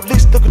the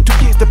police. Looking 2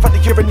 years to find a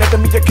year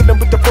anatomy. I kill him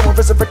with the flow and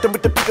resurrect him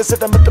with the beat. I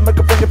said I'm at the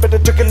microphone, you better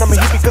check it. I'm a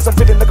heat because I'm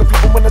feeling like a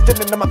people when I'm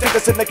standing on my feet. I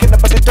said I can't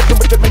nobody talking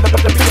with the men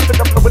about the beat. That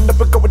I'm blowing up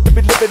and going to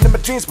be living in my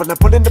dreams. When I'm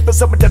pulling up in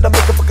somewhere that I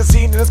make a fucking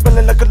scene. And I'm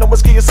smelling like a long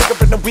whiskey, a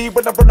cigarette and weed.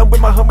 When I'm running with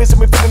my homies and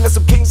we feeling like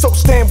some kings. So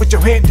stand with your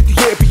hand in the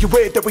air, be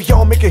aware that we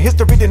all making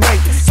history tonight.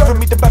 Serving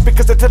me the back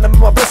because they're telling me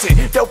my blessing.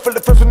 They'll feel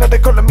the first one, now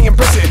they're calling me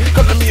impressive.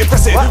 Calling me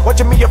aggressive,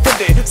 watching me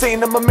offended.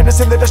 Saying I'm a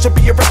menace and that I should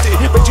be arrested.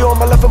 But you on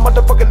my left,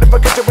 motherfucker, never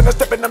catch it when I'm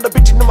stepping on the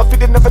beach. You know my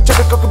feet, never check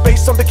it. Cooking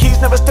bass on the keys,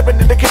 never stepping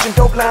in the kitchen.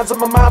 Dope lines on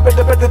my mind,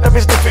 better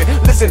never sniffing.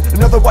 Listen,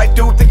 another white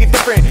dude thinking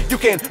different. You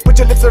can put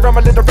your lips around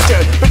my little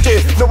richer.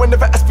 Bitches, no one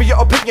ever asked for your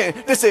opinion.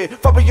 Listen,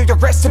 follow your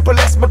rest, simple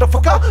as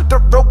motherfucker. The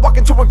road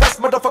walking to invest,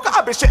 motherfucker.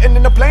 I've been shitting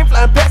in the plane,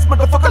 flying past,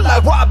 motherfucker.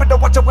 Like, why? I better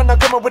watch it when I'm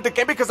coming with the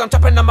game because I'm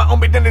chopping on my own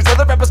beat. Then these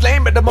other rappers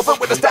lame, and I'm moving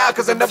with the style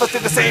because I never stay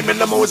the same.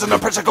 And I'm always under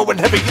pressure, going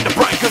heavy in the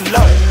bright good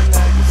love.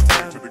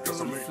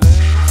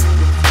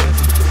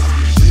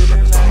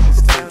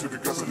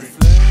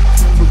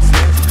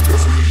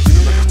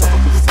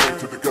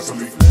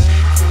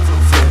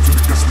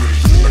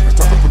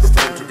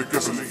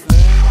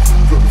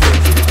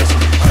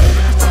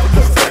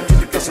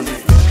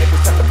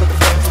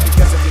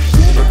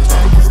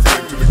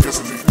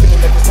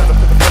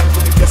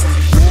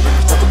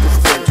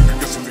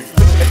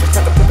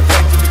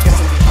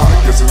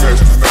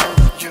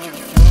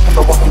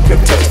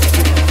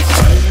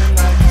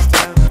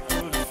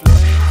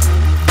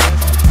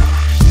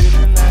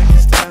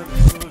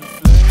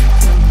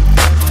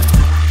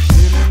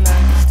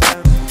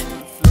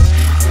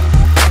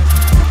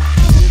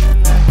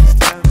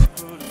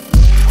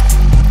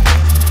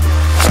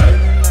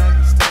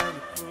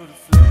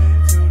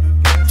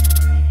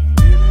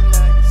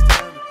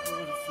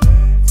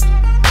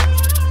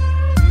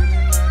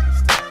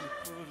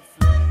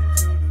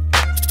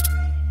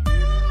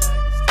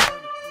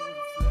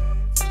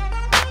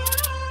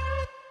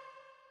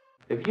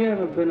 Have you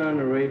ever been on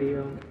the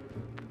radio?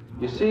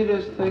 You see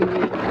this thing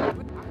here?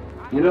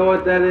 You know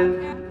what that is?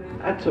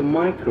 That's a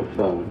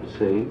microphone,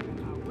 see?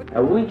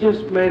 And we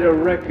just made a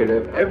record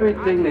of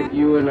everything that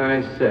you and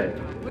I said.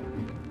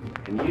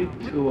 And you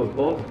two are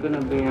both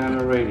gonna be on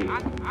the radio.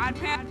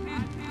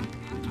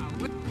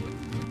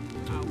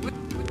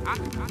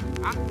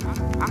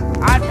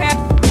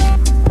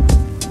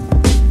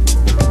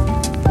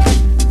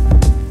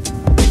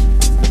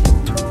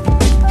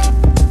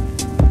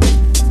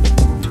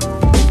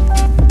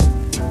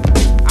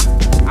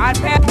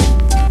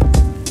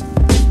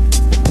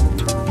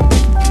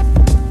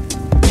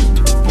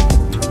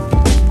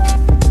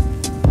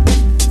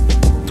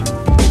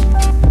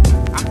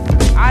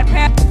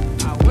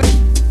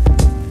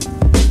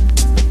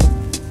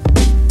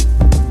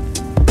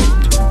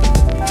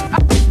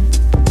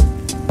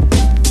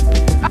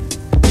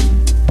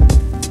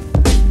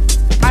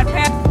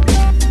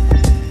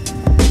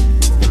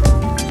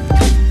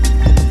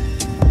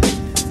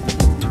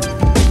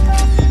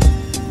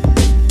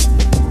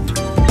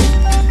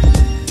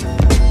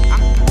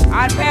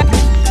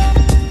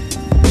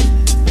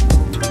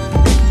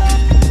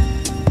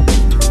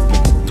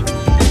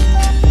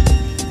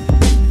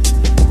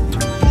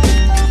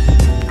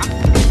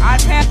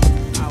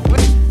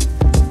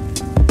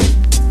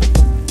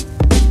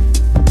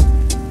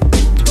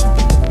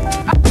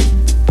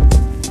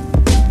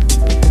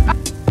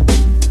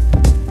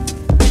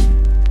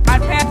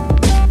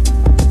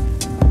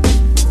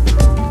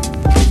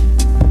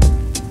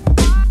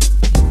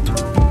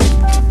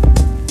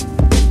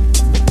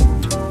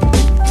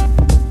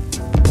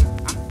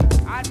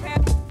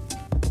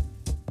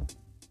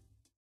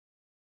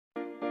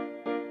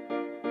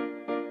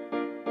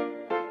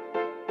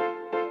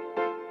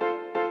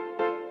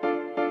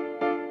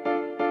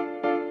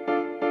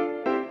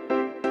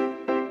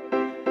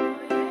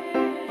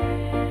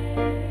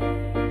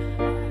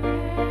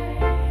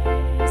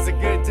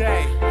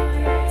 Day.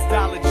 It's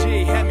Dalla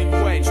G,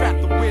 Hemingway,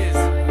 Traff the Wiz.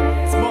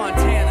 It's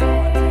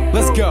Montana.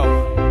 Let's go.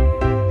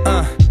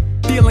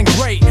 Feeling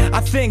great,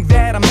 I think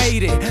that I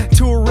made it.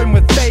 Touring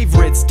with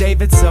favorites,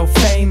 David's so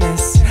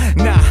famous.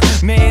 Nah,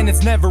 man,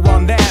 it's never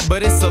on that,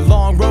 but it's a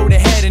long road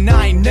ahead and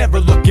I ain't never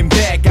looking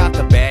back. Got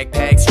the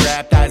backpack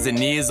strapped, eyes and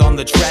ears on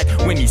the track.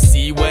 When you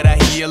see what I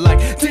hear,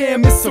 like,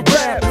 damn, it's a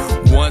rap.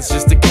 Once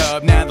just a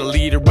cub, now the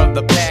leader of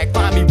the pack.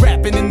 Find me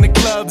rapping in the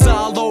clubs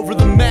all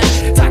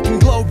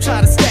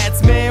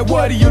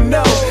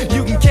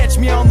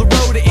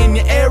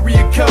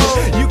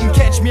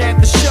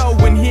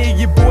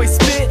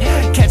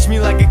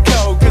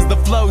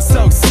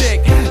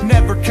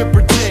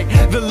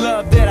the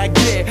love that I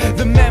get,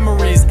 the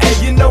memories,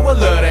 hey, you know I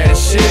love that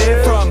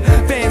shit. From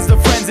fans to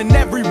friends and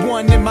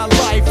everyone in my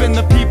life, and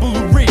the people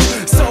who reach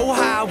so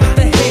high with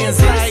their hands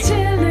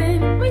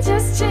like we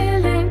just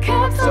chillin',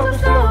 cups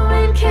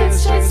overflowing,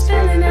 kids straight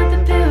spilling out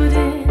the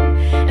building.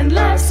 And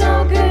life's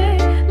so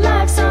good,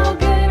 life's so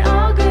good,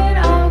 all good,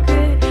 all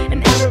good.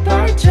 And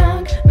everybody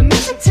drunk, the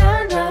music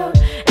turned low.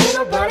 Ain't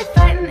nobody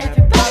fighting,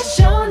 everybody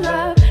show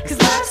love. Cause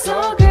life's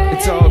so good,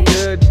 it's all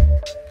good.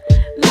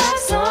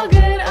 Life's so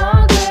good,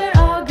 all good,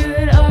 all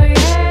good, oh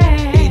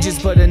yeah. Age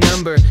is but a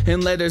number,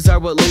 and letters are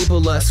what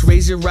label us.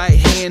 Raise your right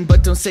hand,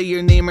 but don't say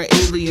your name or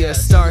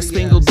alias.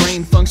 Star-spangled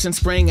brain function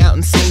sprang out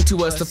and sang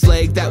to us. The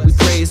flag that we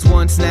praised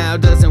once now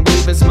doesn't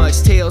wave as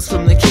much. Tales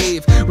from the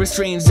cave, where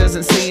strange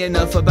doesn't say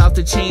enough about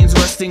the chains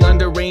rusting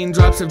under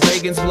raindrops of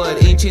dragon's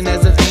blood. Ancient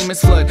as a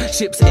famous flood,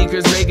 ships,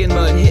 anchors, Reagan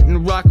mud,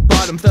 hitting rock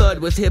bottom thud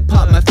with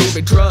hip-hop, my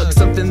favorite drug.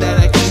 Something that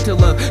I came to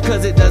love,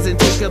 cause it doesn't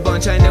take a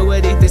bunch. I know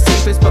it ain't the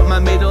safest, but my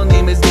middle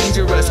name is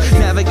dangerous.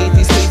 Navigate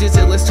these pages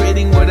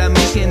illustrating what I'm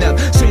making up.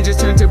 Strangers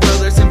turn to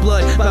brothers in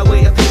blood by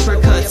way of paper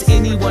cuts.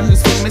 Anyone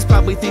who's famous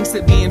probably thinks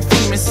that being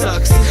famous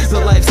sucks,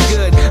 but life's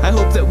good, I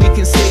hope that we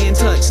can stay in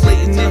touch.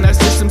 Latent in our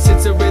system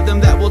sits a rhythm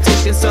that will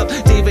take us up.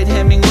 David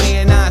Hemingway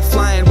and I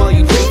flying while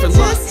you pray for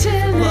luck.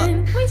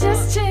 We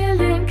just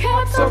chillin',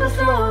 cups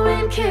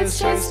overflowing, kids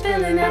straight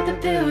spilling out the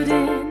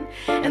building.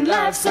 And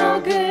life's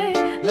so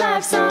good,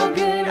 life's so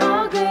good,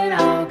 all good,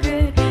 all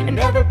good. And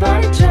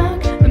everybody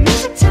drunk, the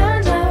music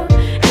turned low.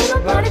 Ain't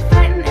nobody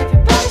fighting,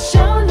 everybody show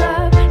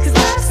love. Cause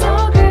life's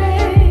so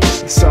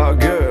great, It's all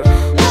good.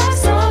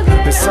 life's so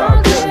good, It's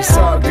all good, it's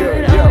all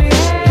good, yo,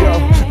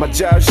 yo. My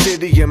job's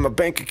shitty and my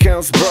bank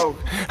account's broke.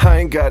 I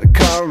ain't got a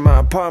car and my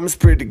apartment's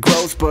pretty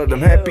gross, but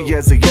I'm happy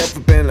as I ever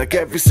been, like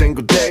every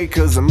single day.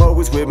 Cause I'm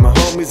always with my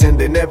homies and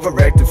they never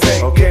acting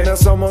fake. Okay, now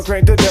someone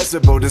crank the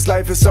decibel, this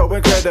life is so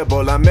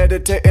incredible. I'm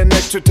meditating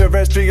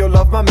extraterrestrial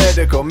off my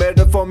medical,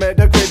 metaphor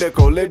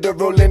metacritical,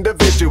 literal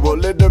individual,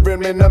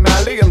 littering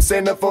minimally. I'm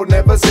cynical,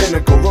 never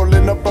cynical,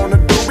 rolling up on a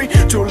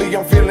doobie. Truly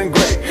I'm feeling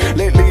great,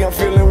 lately I'm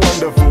feeling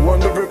wonderful.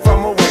 Wonder if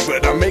I'm awake,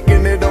 but I'm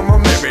making it on my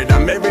merit.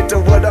 I'm married to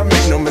what I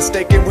make, no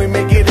mistaking, we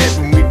make it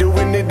happen. We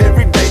doing it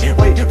every day,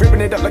 wait,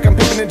 ripping it up like I'm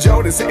Pippin and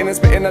Jordan. Sitting and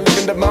spitting, I live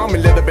in the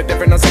moment. Little bit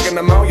different, I'm second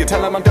them all. You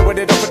tell them I'm doing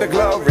it all for the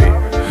glory.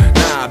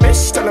 Nah,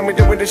 bitch, tell them we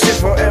doing this shit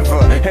forever.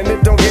 And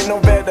it don't get no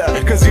better,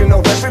 cause you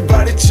know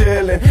everybody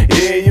chillin'.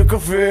 Yeah, you can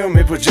feel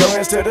me, put your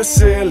hands to the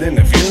ceiling.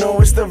 If you know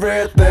it's the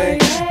real thing,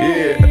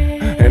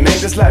 yeah. And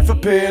ain't this life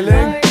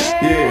appealing?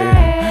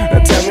 Yeah,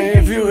 now tell me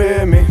if you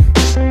hear me.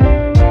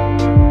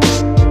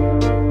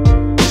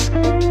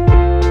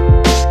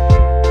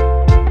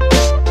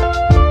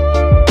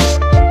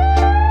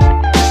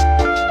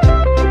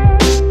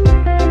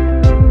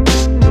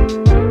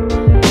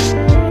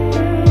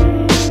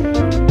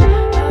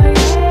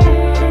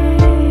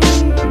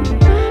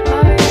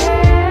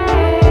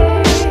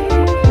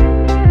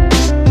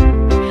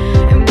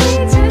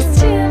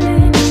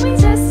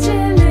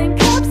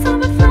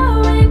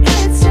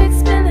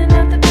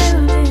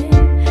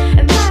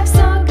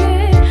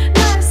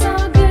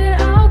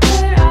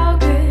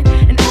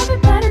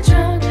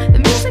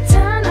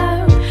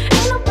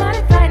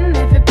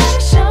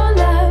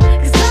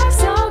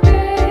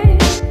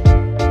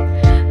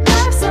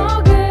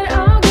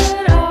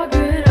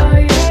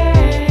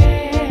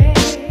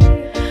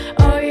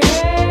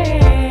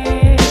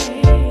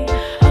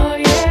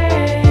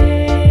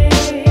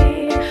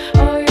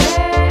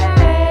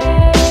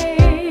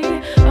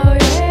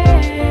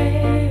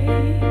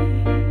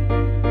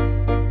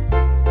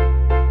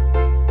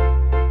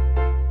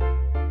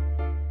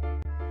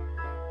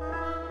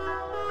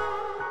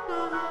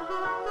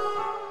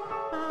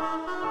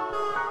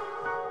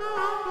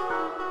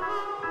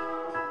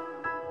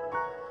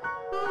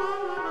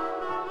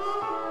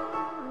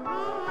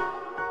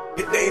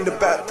 It ain't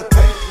about the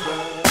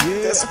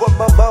paper. That's what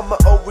my mama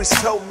always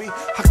told me.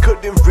 I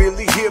couldn't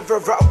really hear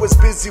her, I was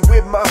busy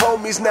with my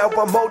homies. Now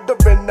I'm older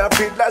and I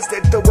realize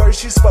that the words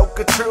she spoke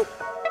are true.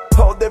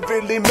 All that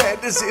really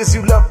matters is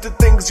you love the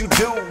things you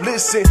do.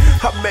 Listen,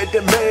 I met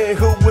a man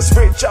who was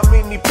rich, I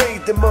mean he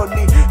paid the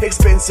money.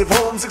 Expensive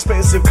homes,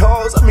 expensive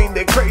cars, I mean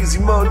that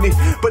crazy money.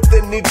 But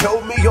then he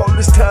told me all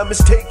his time is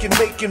taken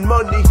making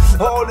money.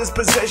 All his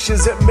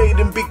possessions have made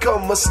him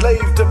become a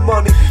slave to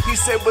money. He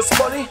said what's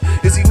funny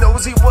is he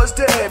knows he was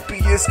the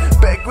happiest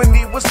back when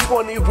he was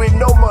 20 with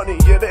no money.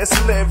 Yeah, that's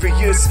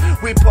hilarious.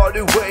 We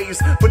parted ways,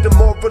 but the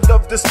moral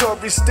of the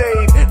story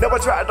stayed. Now I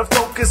try to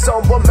focus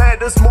on what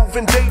matters,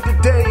 moving day to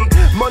day.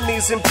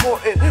 Money's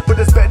important, but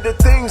there's better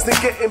things than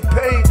getting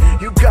paid.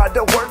 You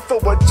gotta work for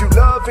what you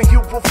love and you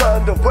will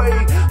find a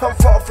way. I'm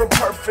far from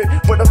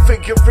perfect, but I'm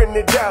figuring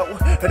it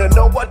out. And I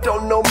know I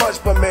don't know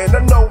much, but man, I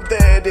know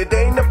that it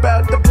ain't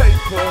about the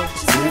paper.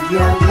 Just live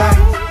your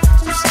life,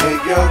 just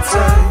take your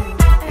time,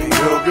 and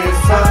you'll be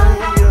fine.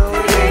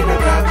 It ain't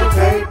about the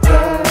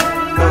paper,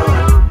 no.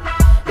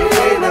 It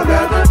ain't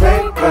about the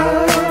paper,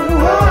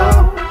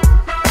 whoa.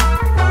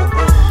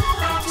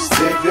 Just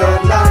live your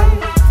life,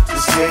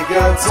 just take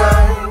your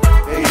time,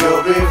 and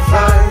you'll be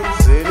fine.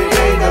 Said it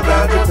ain't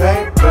about the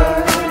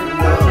paper.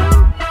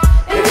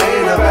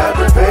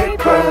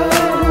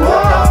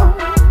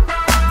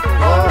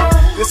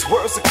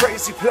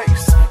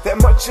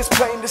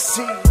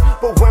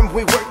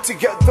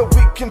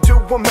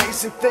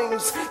 amazing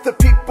things. The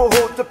people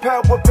hold the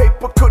power,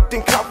 paper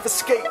couldn't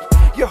confiscate.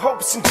 Your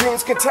hopes and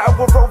dreams can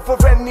tower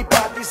over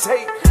anybody's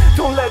hate.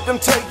 Don't let them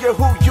tell you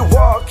who you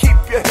are, keep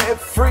your head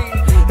free.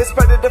 It's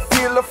better to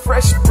feel a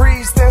fresh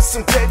breeze than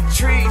some dead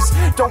trees.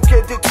 Don't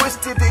get it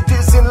twisted, it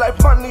isn't like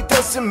money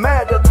doesn't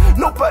matter.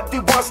 Nobody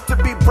wants to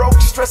be broke,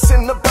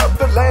 stressing about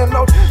the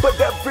landlord. But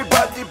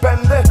everybody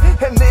been there,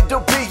 and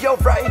it'll be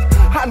alright.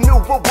 I knew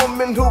a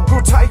woman who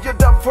grew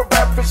tired of her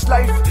average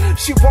life.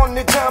 She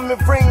wanted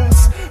diamond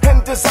rings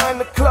and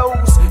designer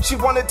clothes. She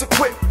wanted to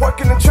quit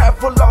working and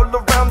travel all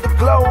around the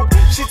globe.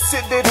 She'd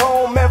sit at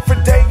home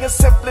every day and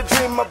simply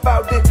dream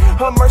about it.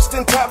 Immersed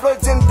in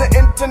tabloids and the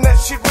internet,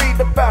 she'd read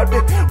about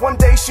it. One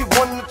day she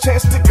won a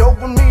chance to go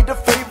and meet a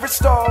favorite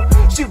star.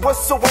 She was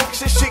so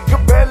anxious she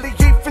could barely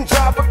even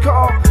drive a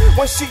car.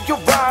 When she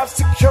arrived,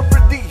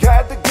 security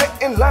had to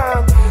get in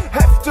line.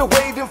 After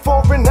waiting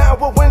for an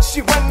hour, when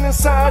she went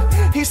inside,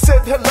 he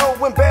said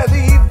hello and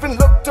barely even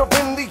looked her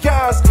in the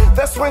eyes.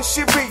 That's when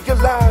she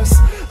realized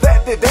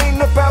that it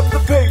ain't about the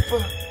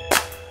paper.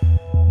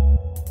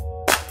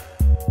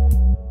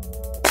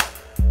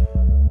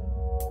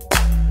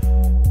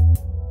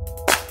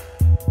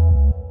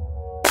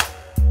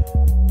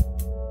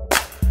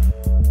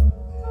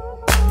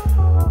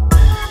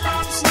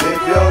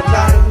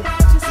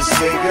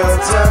 Take your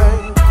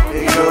time,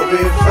 and you'll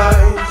be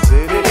fine.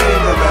 Said it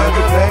ain't about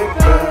the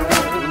paper,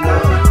 no.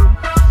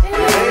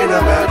 It ain't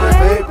about the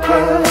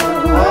paper,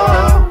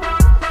 whoa,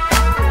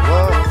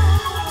 whoa.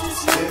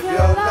 Just live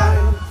your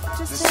life,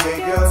 just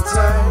take your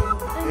time,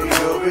 and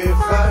you'll be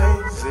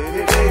fine. Said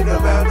it ain't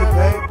about the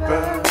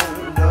paper,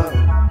 no.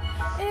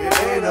 It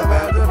ain't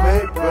about the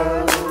paper,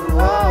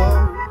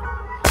 whoa,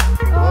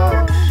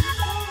 whoa.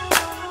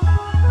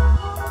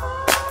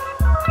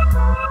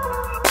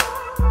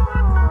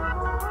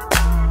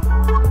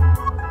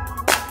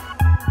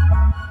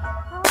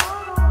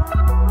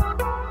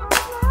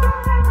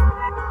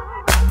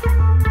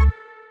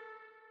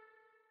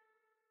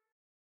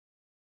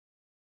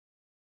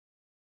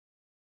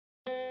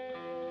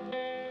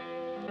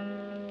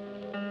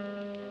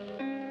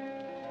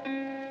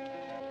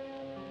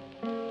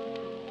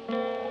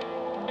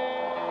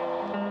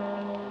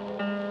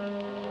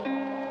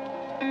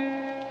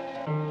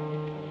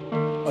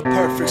 A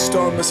perfect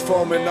storm is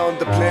forming on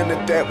the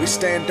planet that we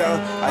stand on.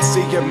 I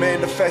see it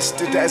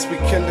manifested as we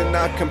killing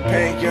our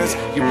companions.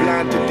 You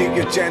blind to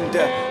the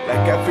agenda,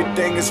 like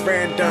everything is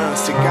random.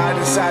 See God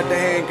inside the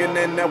hanging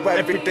and now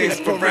everything's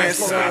for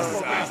ransom.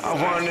 I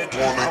want it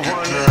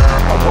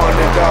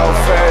all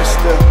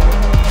faster.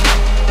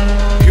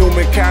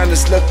 Humankind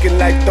is looking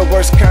like the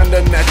worst kind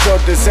of natural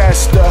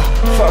disaster.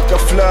 Fuck a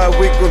flood,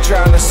 we gon'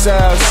 drown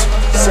ourselves.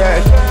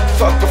 Said,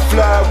 fuck a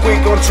flood, we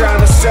gon'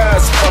 drown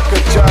ourselves. Fuck a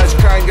judge,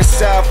 crying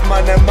yourself.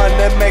 Money,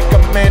 money, make a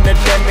man a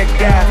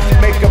demigod.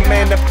 Make a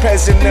man a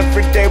peasant,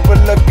 every day we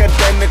look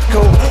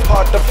identical.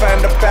 Hard to find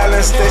a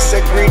balance, they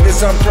say greed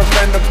is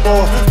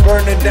unpreventable.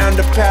 Burning down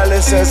the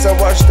palace as I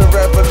watch the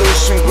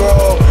revolution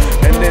grow.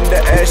 And in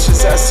the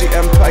ashes I see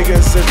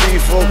empires of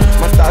evil.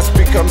 My thoughts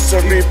become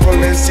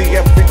cerebral and see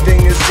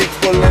everything is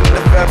equal. And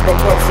the fabric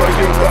of our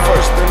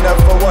universe, there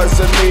never was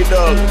a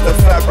needle. The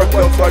fabric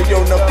of our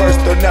universe,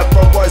 there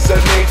never was a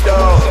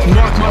needle.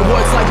 Mark my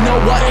words like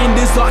Noah in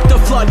this ark. The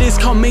flood is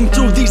coming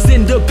through these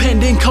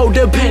independent,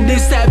 codependent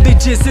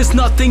savages. It's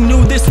nothing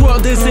new, this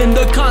world is in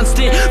the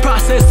constant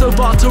process of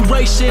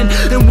alteration.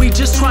 And we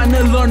just trying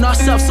to learn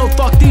ourselves, so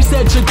fuck these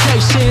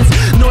educations.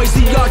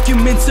 Noisy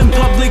arguments in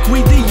public,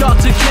 we the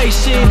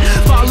altercation.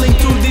 Falling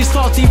through these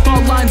faulty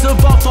fault lines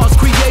of our false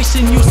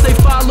creation. You say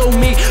follow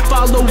me,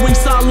 following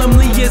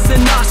solemnly is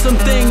an awesome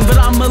thing. But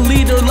I'm a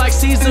leader like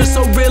Caesar,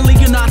 so really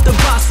you're not the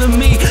boss of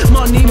me.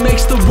 Money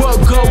makes the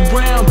world go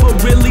round,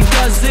 but really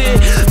does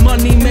it?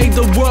 Money made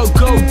the world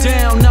go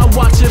down, now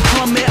watch it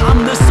plummet.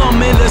 I'm the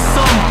summit of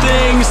some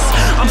things.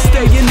 I'm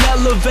staying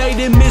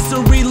elevated,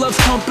 misery loves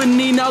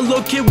company. Now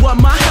look at what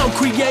my hell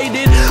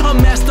created. A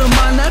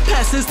mastermind that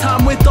passes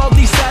time with all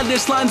these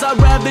savage lines. I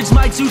ravage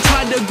mics, you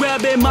try to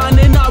grab it, mine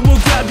and I will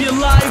grab your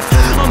life.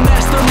 A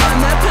mastermind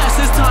that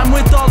passes time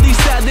with all these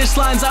savage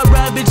lines. I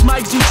ravage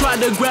mics, you try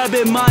to grab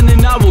it, mine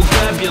and I will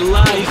grab your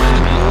life.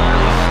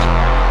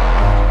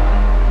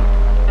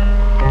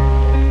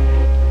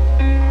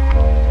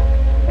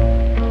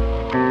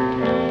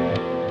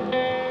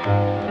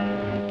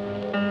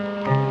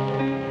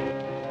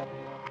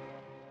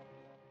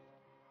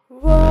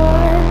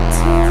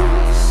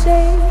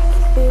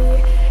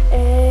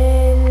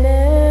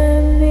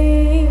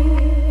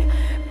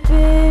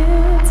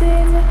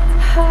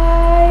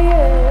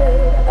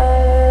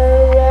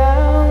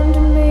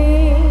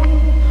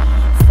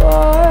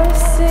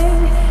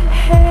 Forcing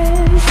hand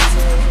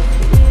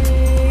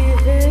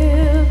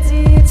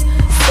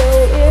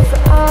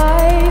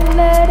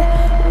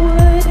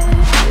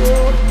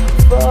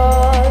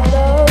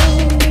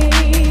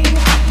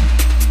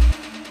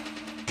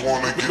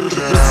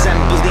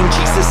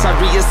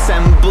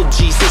reassemble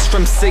Jesus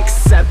from 6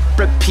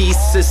 separate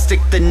pieces. Stick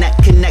the neck,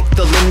 connect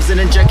the limbs, and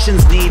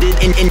injections needed.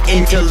 In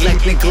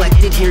intellect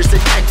neglected, here's the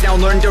tech, now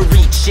learn to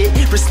reach it.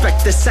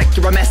 Respect the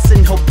secular mess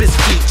and hope is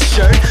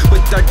featured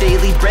with our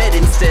daily bread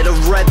instead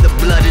of red. The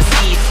blood is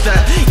ether.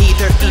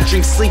 Either eat,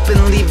 drink, sleep,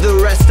 and leave the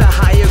rest to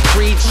higher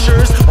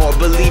creatures, or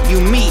believe you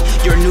me,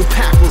 your new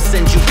pack will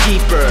send you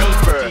deeper.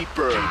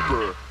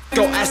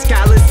 Go ask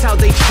Alice how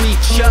they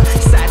treat ya.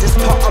 Saddest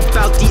part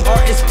about the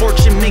art is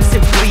fortune makes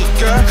it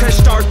bleaker. Crash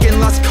dark and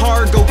lost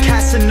cargo,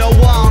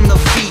 Casanova on the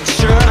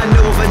feature. A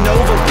Nova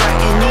Nova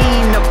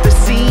brightening up the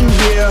scene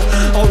here.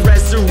 All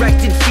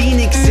resurrected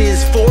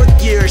phoenixes,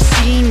 4th year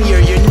senior.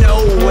 You're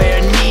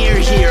nowhere near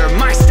here.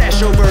 My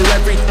stash over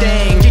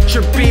everything. Get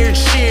your beard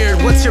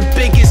sheared. What's your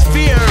biggest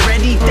fear?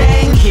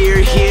 Anything?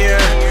 Here.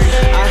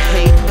 I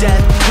hate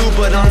death too,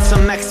 but on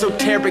some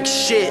exoteric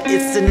shit,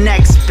 it's the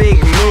next big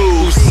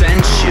move. Who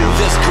sent you?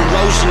 There's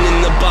corrosion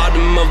in the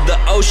bottom of the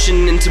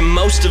ocean, and to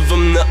most of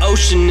them the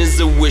ocean is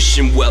a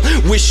wishing well.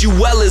 Wish you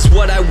well is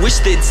what I wish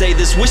they'd say.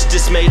 This wish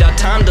dismayed, our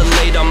time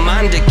delayed, our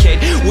mind decayed,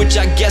 which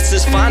I guess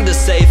is fine to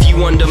say if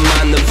you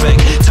undermine the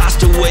vague.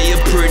 Tossed away a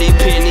pretty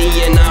penny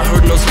and I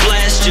heard no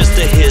splash, just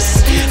a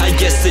hiss. I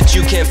guess that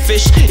you can't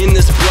fish in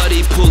this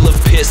bloody pool of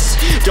piss.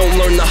 Don't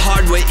learn the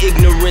hard way,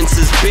 ignorance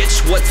is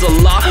bitch. What's a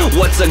law?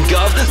 What's a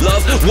gov?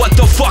 Love? What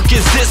the fuck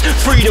is this?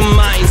 Freedom,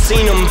 I ain't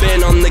seen them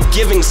been on the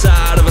giving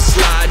side of a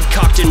slide.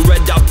 Cocked in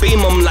red dot,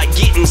 beam them like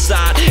get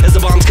inside as the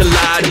bombs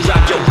collide.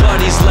 Grab your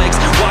buddy's legs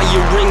while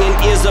you're ringing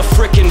ears are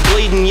frickin'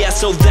 bleeding. Yeah,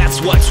 so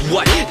that's what's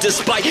what.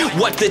 Despite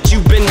what that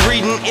you've been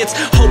reading, it's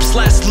hope's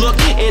last look,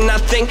 and I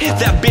think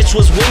that bitch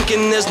was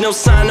winking. There's no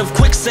sign of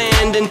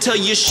quicksand until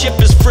your ship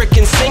is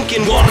frickin'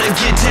 sinking. Wanna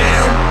get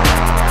down?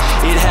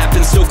 It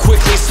happened so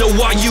quickly, so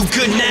are you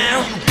good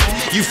now?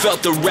 You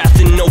felt the wrath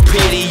and no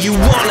pity, you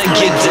wanna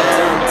get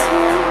down?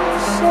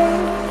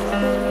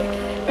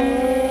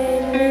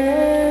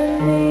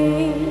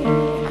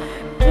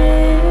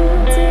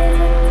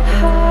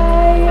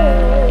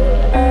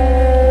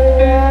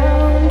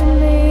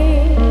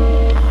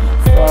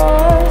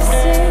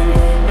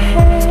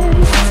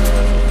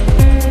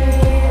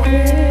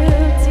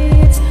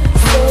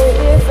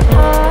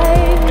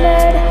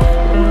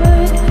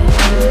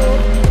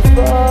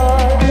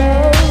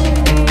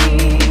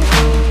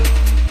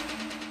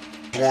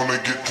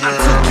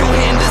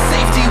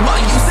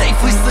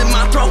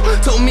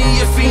 Told me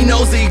if he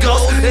knows he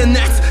goes, and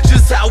that's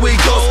just how it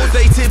goes.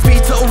 They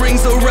tippy-toe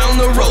rings around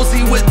the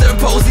rosy with their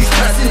posies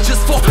pressing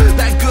just for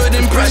that good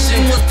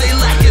impression. What they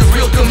lack is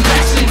real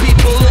compassion.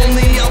 People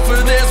only out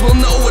for theirs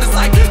will know what it's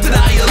like to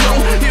die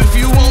alone. If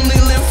you only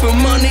live for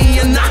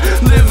money and not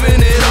living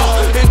it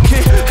all, it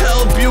can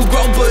help you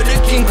grow, but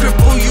it can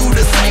cripple you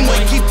the same way.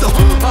 Keep the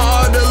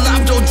heart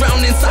alive, don't drown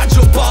inside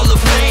your ball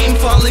of fame.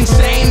 Falling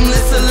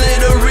shameless,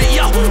 illiterate,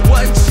 yo,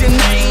 what your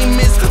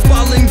name is?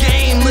 Falling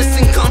gameless,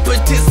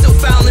 incompetent, still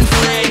foul and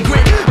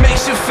flagrant.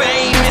 Makes you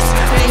famous,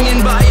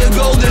 hanging by a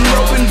golden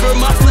rope. Invert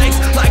my flags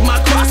like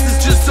my cross is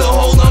just to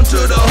hold on to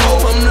the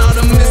hope. I'm not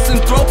a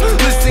misanthrope,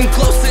 listen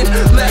close and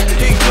let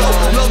it go.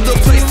 Love the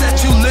place that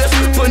you live,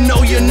 but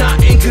no, you're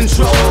not in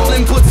control.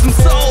 Then put some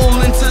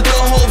soul into the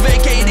whole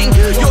vacating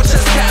your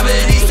chest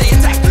cavity. Stay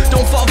intact,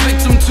 don't fall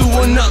victim to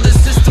another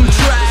system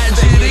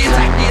tragedy.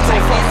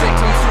 Don't fall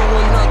victim to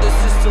another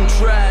system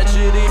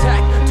tragedy.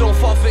 Don't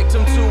fall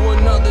victim to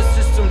another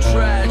system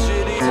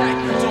tragedy.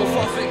 Don't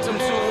fall victim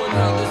to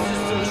another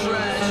system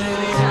tragedy.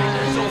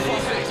 Don't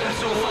fall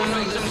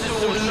victim to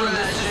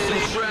another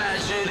system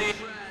tragedy.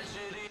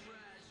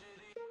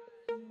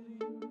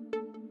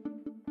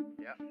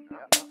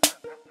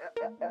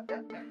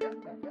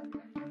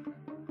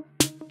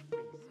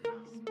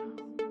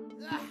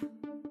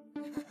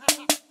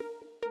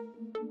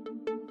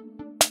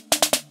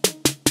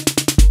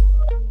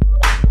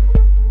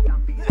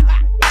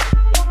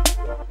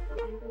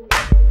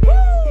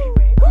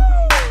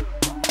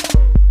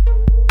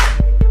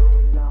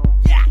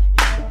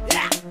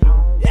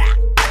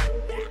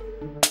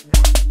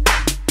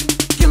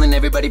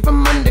 Everybody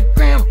from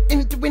underground,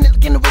 into it,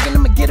 looking away, and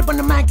I'ma get up on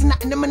the mic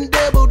tonight, and I'm gonna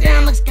double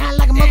down like sky,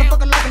 like a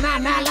motherfucker, like a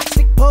 9-9, like a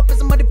sick pup, and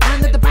somebody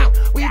pound at the pound.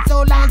 We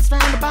so loud,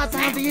 surrounded by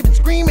sounds, they even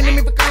screaming at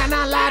me for crying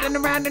out loud, and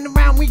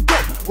around we go.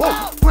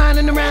 Whoa,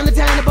 grinding around the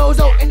town of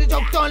Bozo, in the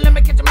joke, don't let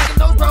me catch you making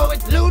those bro.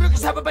 It's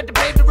ludicrous, how about to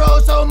pave the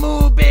road, so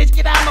move, bitch,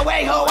 get out of my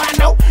way, ho. I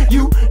know,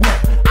 you know,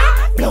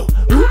 I blow,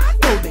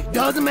 it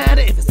doesn't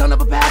matter if the son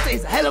of a pastor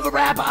is a hell of a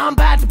rapper. I'm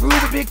about to prove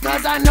it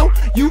because I know,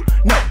 you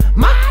know,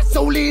 my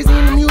soul is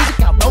in the music.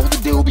 I roll the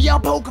doobie, I'll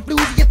poker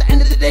floozy. At the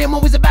end of the day, I'm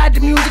always about the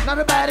music, not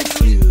about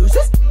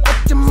excuses.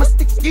 But you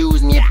must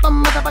excuse me if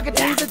I'm motherfucking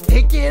chance to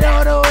take it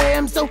all the way.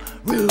 I'm so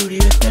rude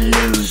with the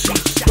illusion.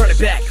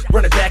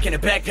 Run it back in a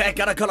backpack.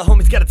 Gotta call the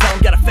homies, gotta tell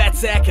them, got a fat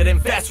sack, and then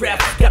fast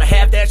rap. Gotta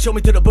have that show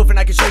me to the booth and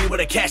I can show you where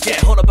the cash at.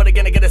 Hold up, but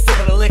again I get a sip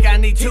of the liquor. I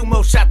need 2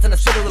 more shots and I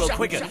sit a little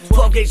quicker.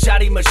 12 gauge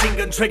shotty, machine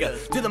gun trigger.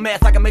 Do the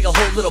math, I can make a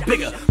whole little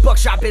bigger.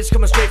 Buckshot bitch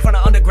coming straight from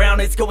the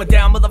underground. It's going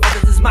down,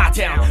 motherfuckers, this is my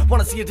town.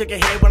 Wanna see you take a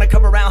hit when I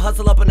come around,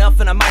 hustle up enough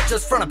and I might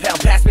just front a pound.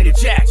 Pass me the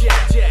jack.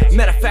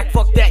 Matter of fact,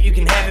 fuck that, you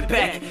can have it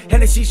back.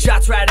 Hennessy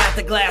shots right out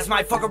the glass.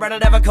 Might fuck around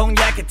and have a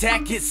cognac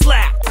attack. Get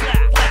slapped.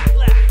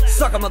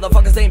 Sucker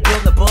motherfuckers ain't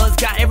building the buzz.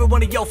 Got every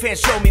one of your fans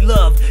show me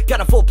love.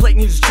 Got a full plate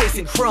and you just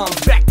chasing crumbs.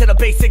 Back to the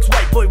basics,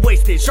 white boy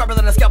wasted. Sharper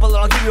than a scalpel and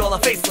I'll give you all a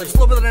facelift.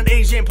 Slower than an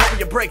Asian, pumping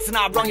your brakes and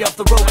I'll run you off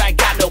the road. I ain't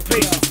got no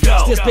patience. Go.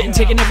 Still spitting,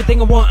 taking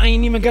everything I want. I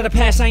ain't even got a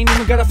pass, I ain't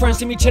even got a front.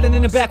 See me chilling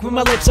in the back with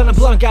my lips on a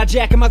blunt. Got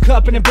Jack in my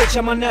cup and a bitch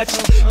on my nuts.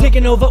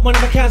 Taking over, one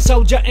of a kind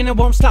soldier, and I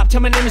won't stop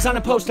till my name is on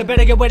a poster.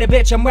 Better get with it,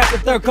 bitch. I'm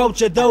rapping third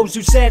culture. Those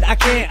who said I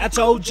can't, I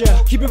told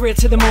ya. Keep it real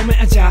to the moment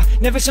I die.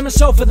 Never sell my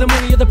soul for the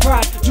money or the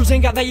pride. Jews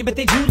ain't got value, but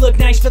they do look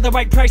nice for the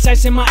right price. I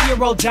in my ear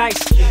roll dice.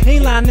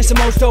 Ain't lying, this a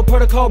most dope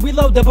protocol.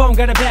 Reload the bone,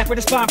 got it back with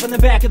a spine from the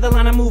back of the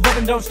line. I move up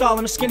and don't stall.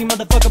 I'm a skinny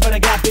motherfucker, but I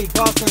got big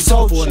balls. It's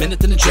all for a minute,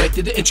 then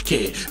injected the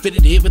intricate.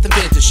 Fitted it with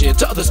inventive shit.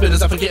 To other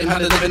spinners, I'm forgetting how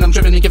to live and I'm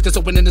driven and gifted.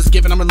 So when it's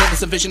given, I'm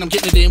relentless and vision. I'm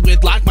getting it in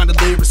with like-minded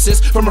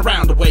lyricists from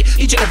around the way.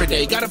 Each and every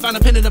day, gotta find a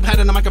pen and a pad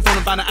and a microphone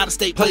and find an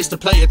out-of-state place to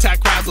play. Attack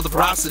crowds with a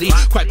ferocity,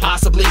 quite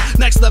possibly.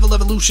 Next level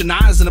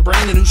evolutionize in a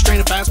brand new strain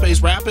of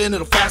fast-paced rapping.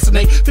 It'll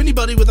fascinate if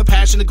anybody with a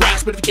passion to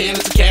grasp it. If you can,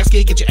 it's a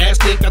cascade. Get your ass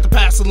kicked out the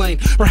passing lane.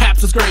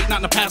 Perhaps it's great, not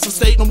in a passive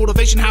state. No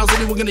motivation, how's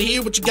anyone gonna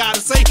hear what you gotta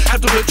say?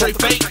 Have to betray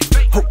fate.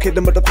 Okay,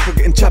 the motherfucker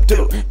getting chopped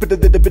up. Put a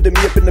little bit of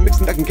me up in the mix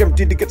and I can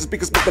guarantee to get the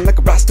speakers smoking like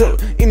a roster.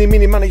 Any,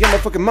 meeny, money, I'm a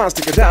fucking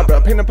monster.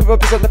 Cadabra, paint and paper,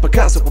 piece like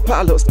Picasso.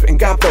 Apollo, spitting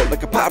gobbo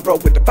like a pyro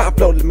with the vibe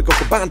flow. Let me go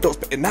for bando,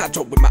 spitting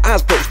hydro with my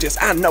eyes closed. Yes,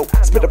 I know.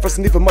 Spit a first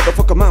and leave a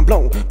motherfucker mind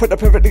blown. Put a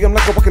parody, I'm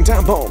like a walking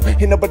time bomb.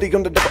 Ain't nobody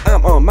on the double,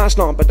 I'm on my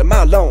slum, but I'm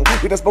out alone.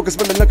 We done spoken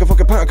spinning like a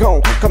fucking pine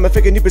cone. Come and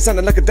figure you be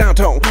sounding like a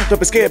downtown. Don't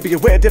be scared, be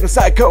aware that I'm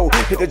psycho.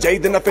 Hit the J,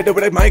 then I fade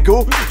away like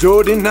Michael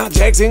Jordan, not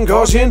Jackson,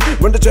 caution.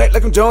 Run the track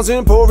like I'm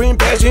Johnson, pouring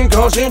passion,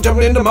 caution.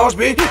 Jumping in the marsh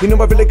pit. You know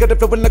I really got it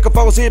flowing like a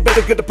faucet.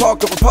 Better get the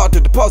park up apart to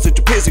deposit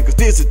your pissing. Cause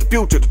this is the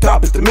future, the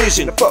top is the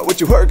mission. I fuck what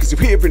you heard cause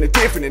you're hearing it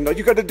different. And all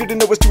you gotta do to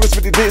know what's true is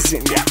really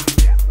listen. Yeah.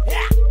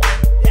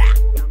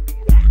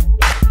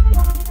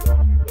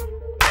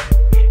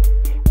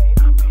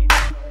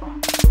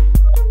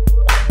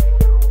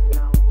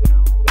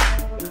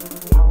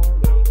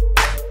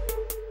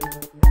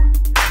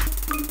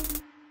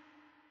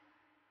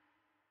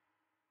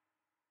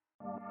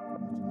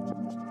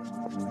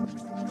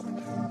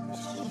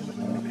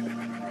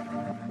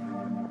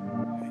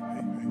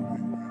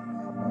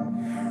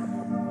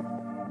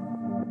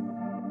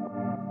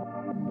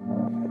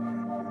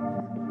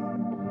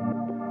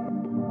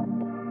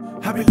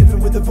 I be living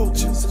with the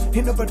vultures.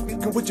 Ain't nobody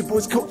beating with your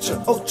boy's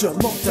culture. Ultra,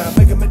 multi,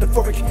 mega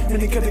metaphoric.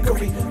 Any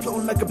category.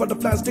 Flowing like a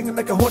butterfly, stinging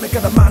like a hornet.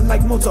 Got a mind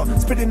like Mozart,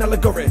 spitting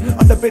allegory.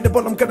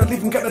 Undebatable, I'm gonna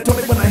leave him, gotta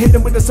tonic. When I hit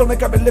him with the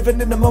sonic, I've been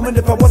living in the moment.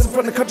 If I wasn't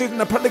from the country,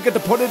 then I'd probably get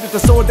deported. If the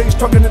sword ain't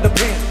stronger than the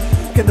pen.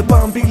 Can the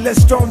bomb be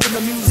less strong than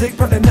the music?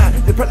 Probably not.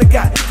 They probably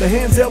got the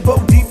hands elbow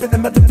deep in the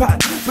metal pot.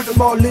 Put them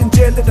all in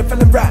jail, let the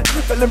felon ride.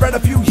 Felon ride a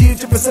few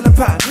years, just for selling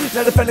pot.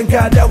 Let the felon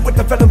guide out what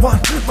the felon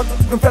want.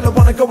 Motherfucking felon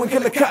wanna go and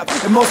kill a cop.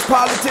 And most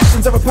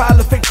politicians are a pile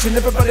of fiction.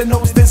 Everybody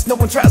knows this, no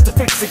one tries to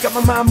fix it. Got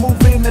my mind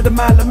moving at a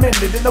mile a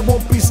minute, and I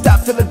won't be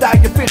stopped till I die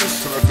and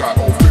finish. Till I die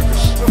or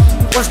finish.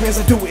 Watch me as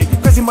I do it.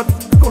 Crazy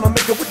motherfucker gonna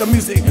make it with the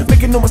music.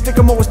 Making no mistake,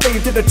 I'm always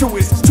staying to the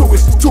truest. True.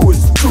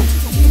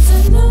 He's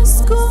a new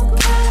school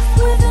cat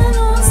with an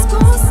old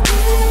school stage.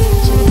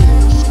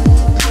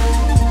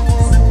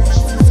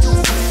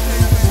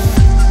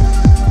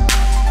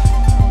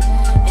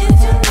 If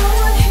you know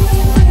what he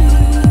means.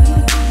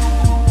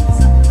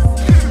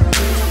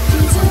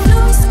 He's a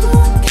new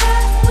school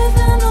cat with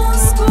an old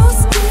school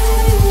stage.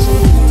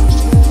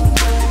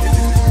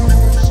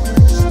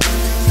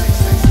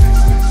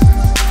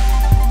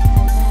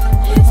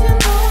 If you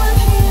know what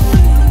he means.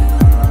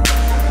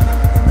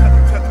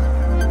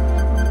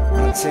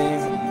 On a team,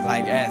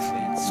 like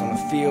athletes. On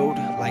the field,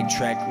 like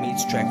track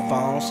meets track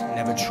phones.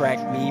 Never track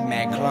me,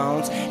 mad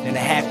clones. Then the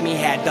half me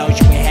had those,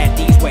 you can have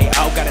these. Wait,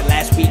 oh, got it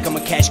last week. I'm a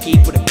cash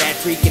keep with a bad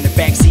freak in the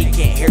backseat.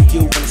 Can't hear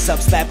you when the sub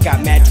slap.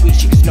 Got mad tweets,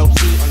 she gets no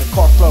seat on the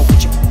car floor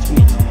with your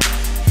me.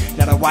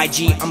 Not a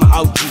YG, I'm an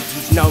OG.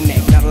 Use no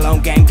name, not a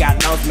lone game,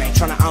 got loads, man.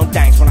 Tryna own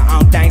things, wanna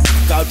own things.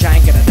 Go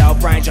giant, get a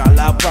dope range. I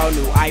love pro,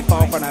 new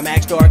iPhone from the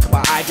Mac store. Couple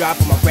eye drop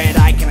on my red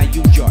eye, can I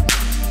use yours?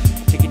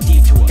 Take a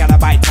detour, gotta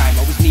buy time,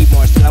 always need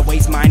more. Still I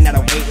waste mine, not a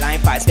wait line.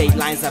 5 state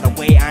lines, not a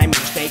way I'm in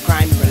state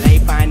crime. Relay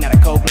fine, not a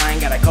coke line.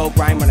 Got a coke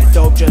rhyme, run a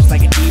dope just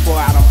like a D-boy.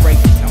 I don't break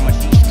this, I'm a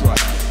destroy.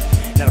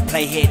 Not a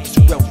playhead, it's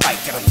a real fight.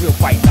 Got a real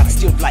right, lot of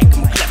steel like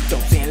I'm a klepto.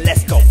 Saying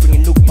let's go,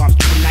 bringing nuke bombs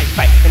to a night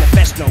fight. In a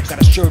vest note,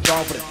 got a shirt on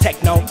with a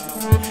techno.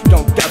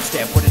 Don't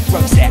dubstep where the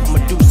drugs at, I'ma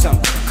do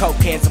something. Coke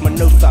cans, I'ma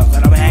new stuff,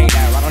 but I'm hanging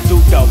out. I don't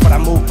do dope, but I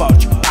move out.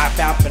 You can pop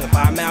out, better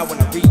buy 'em out when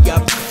I re-up. You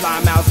can fly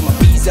 'em out, I'm a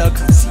visa,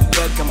 cause I see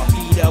ya, got my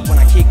feet up. When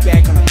I kick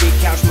back on a big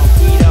couch, smoke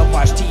weed up.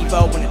 Watch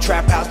TiVo in the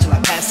trap house till I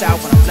pass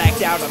out. When I'm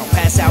blacked out, I don't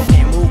pass out.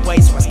 Can't move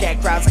weight, so I scat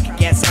crowds like a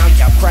gas sound.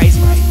 Y'all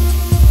crazy,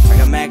 I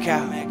got mad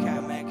cow.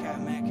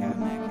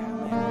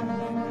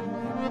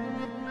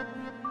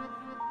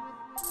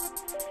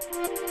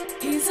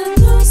 He's a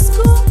new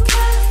school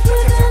cat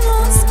with an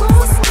old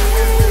school style.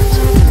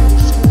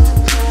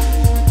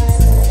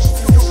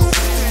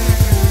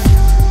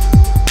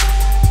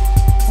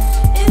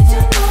 If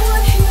you know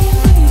what he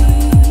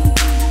means.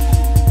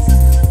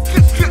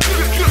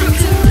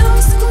 He's a new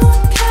school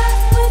cat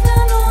with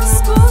an old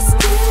school style.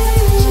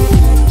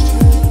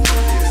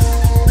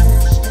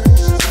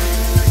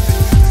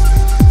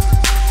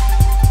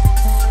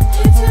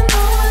 If you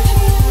know what he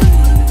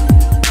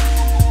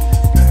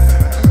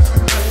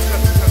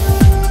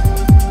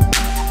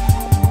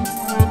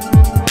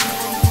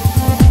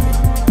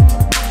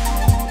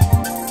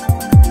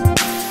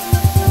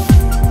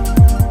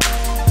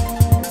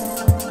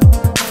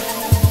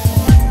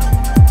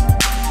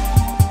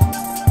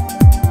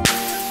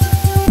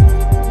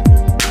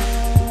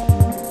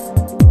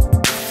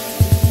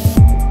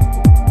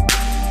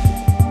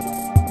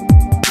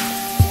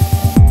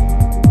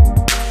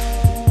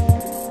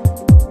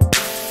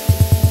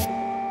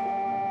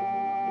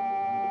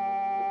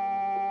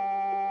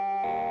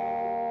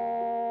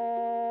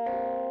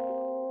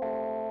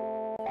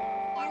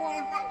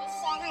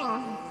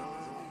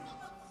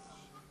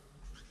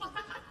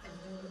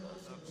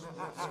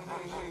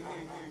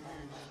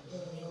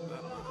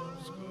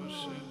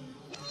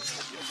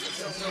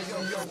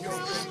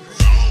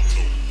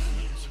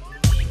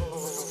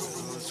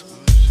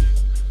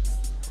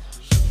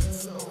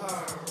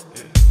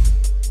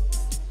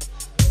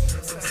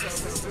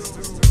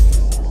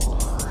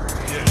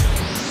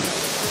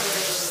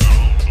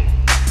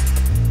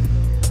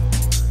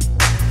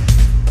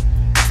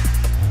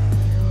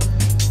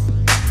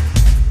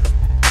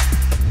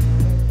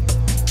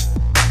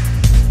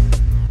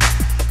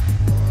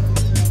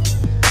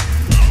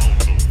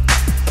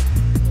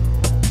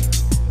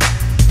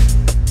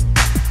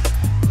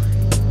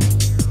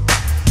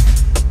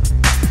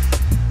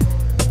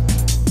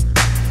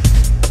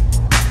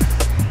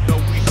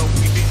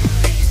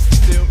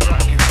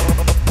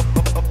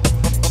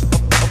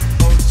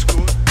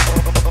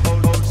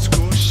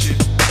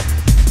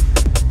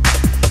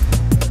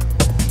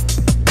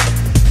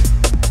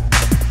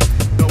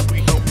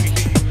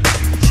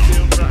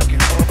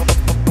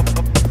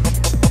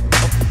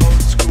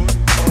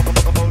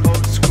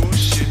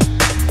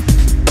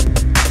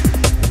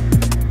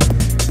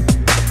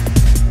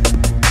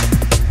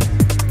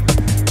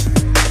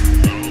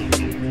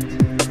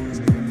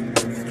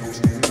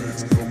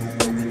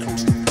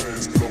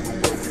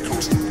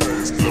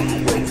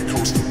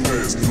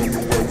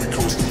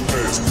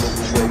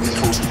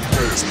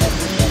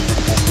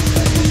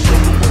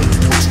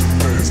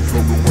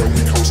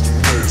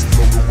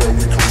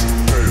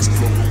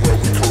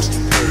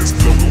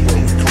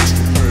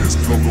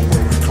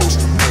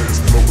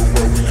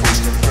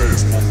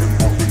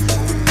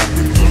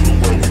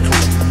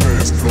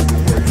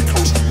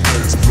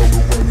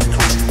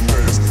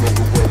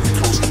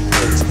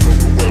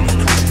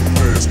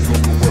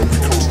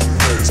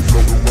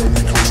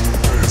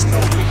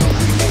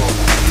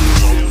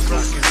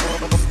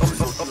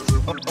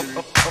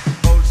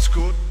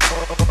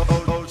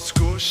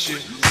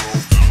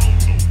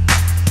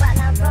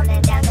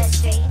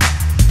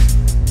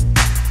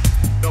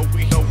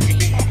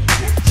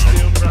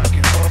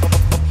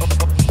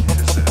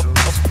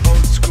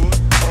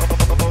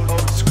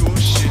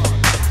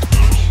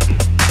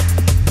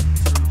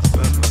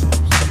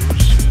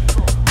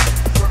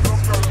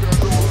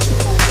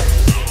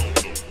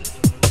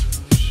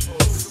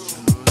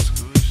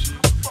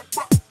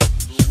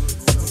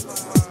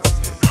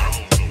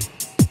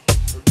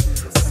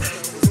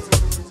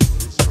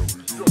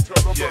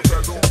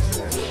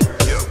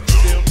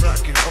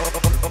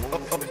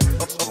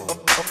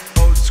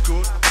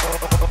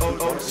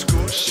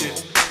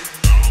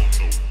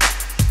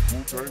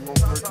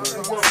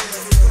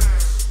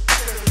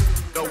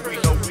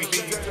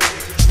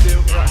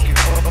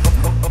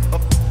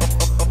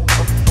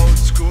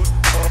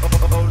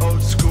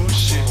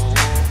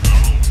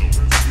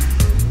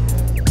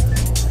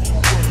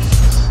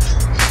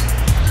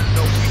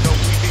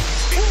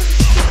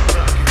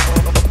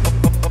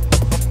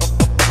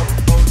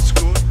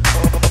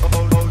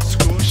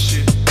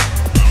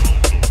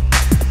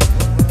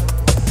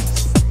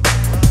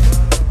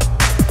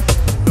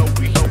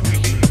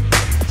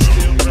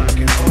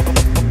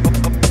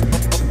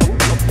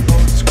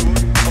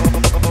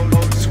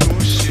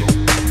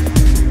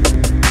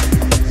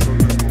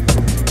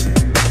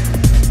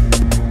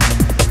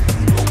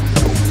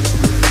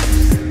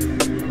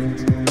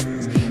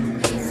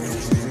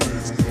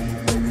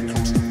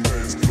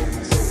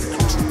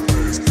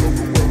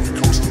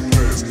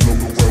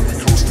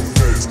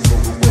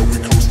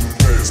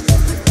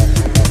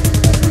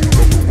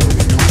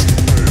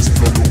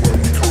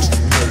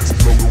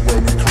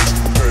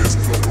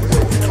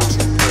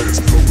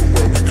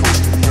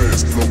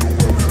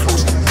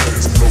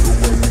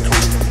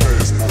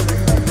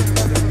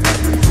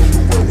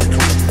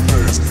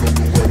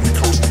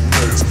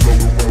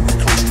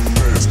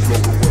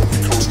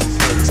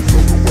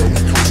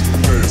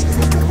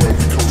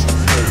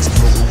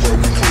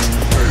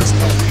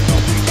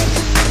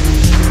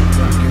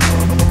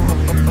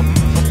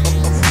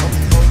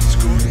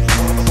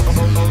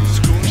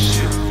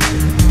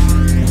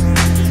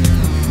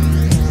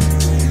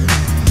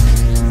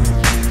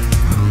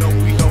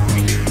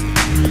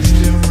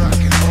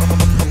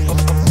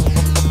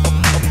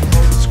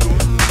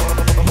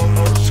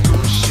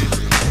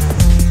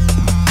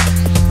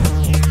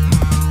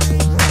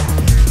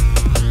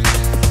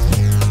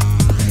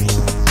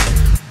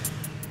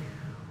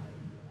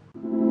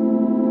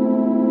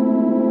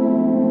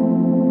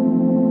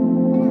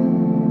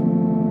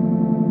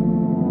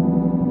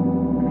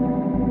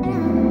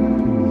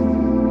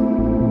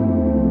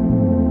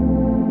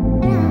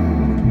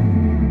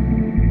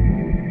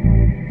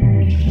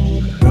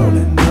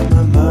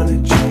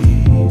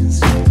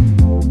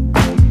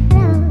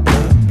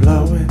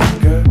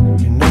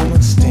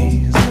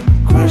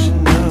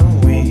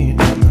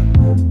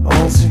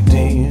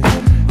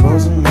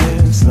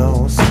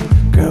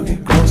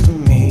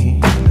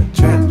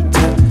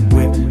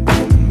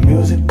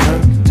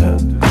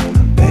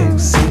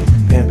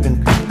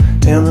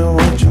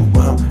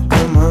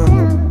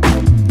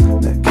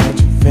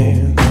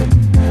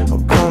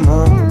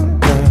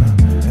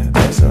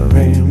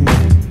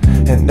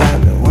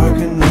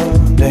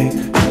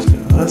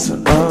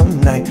all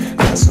night.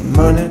 Got some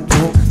money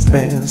to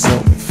spend, so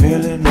we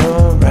feeling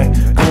alright.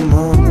 Come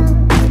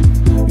on,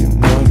 you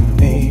know you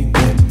need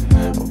it.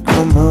 Oh,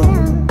 come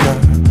on, girl,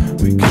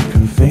 we can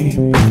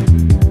convene.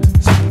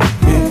 So,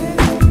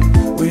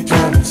 yeah, we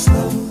driving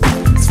slow,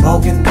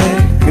 smoking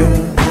that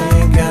good. We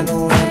ain't got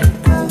nowhere to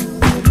go.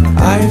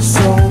 Ice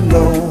so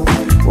low,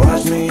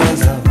 watch me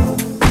as I roll.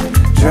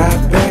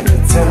 Drive back to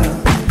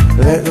town,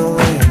 let the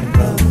wind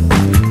blow.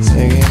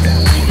 Sing it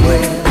down,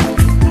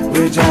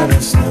 we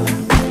driving slow,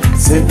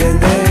 sipping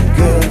that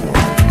good.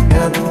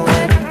 Got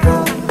nowhere to go.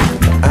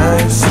 I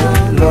ain't so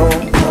low,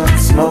 I'm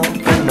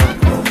smoking my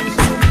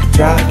clothes.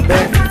 Drive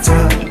back to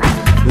town,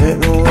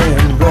 let the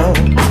wind blow.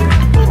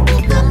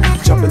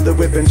 Jump in the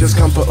whip and just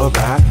come for a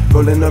ride.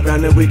 Rolling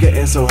around and we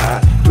getting so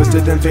high.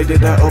 Twisted and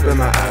faded, I open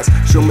my eyes.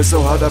 Show me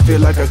so hard, I feel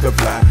like I could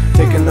fly.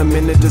 Taking a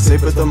minute to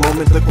savor the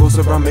moment. The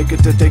closer I make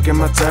it to taking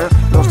my time.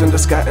 Lost in the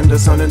sky and the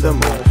sun and the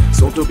moon.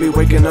 Soon to be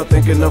waking up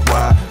thinking of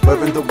why.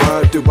 Where in the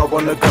world do I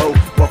wanna go?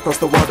 Walk across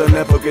the water,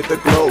 never get the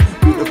glow.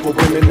 Beautiful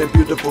women and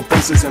beautiful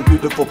faces and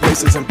beautiful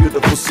places and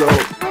beautiful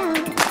souls.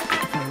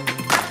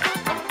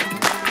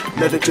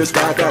 Let it just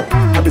ride out.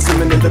 I be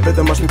swimming in the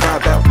rhythm, watch me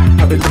vibe out.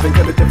 I be living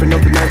kinda different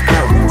on the night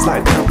now.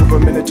 Slide down for a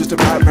minute just to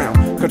ride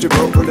round. Country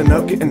road rolling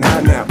up, getting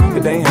high now.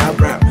 It ain't high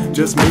round.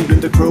 Just me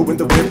and the crew in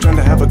the whip trying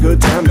to have a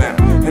good time now.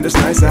 And it's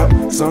nice out,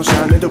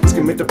 sunshine and the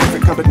whiskey make the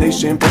perfect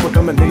combination. Purple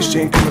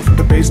combination coming from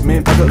the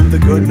basement. Pepper in the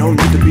good, no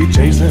need to be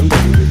chasing.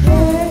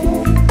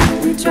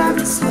 We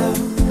driving slow,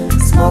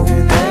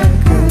 smoking that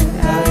good.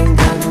 I ain't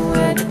got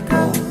nowhere to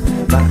go.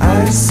 My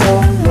eyes so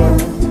low,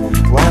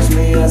 watch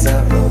me as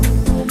I roll.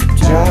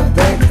 Drive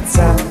back to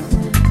town,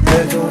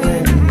 let the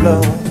wind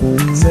blow.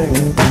 Sing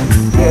it,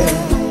 yeah.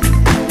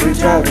 We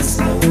driving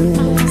slow,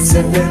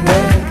 sipping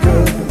that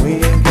good. We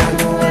ain't got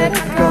nowhere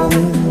to go.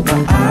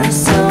 My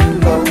eyes so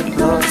low,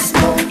 blood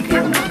smoke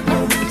in my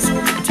lungs.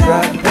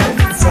 Drive back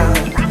to town,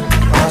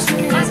 watch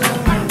me as I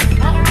roll.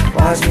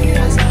 Watch me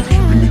as I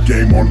roll. In the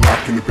game on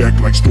lock in the back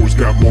like stores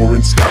got more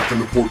in stock than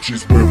the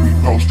porches where we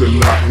post a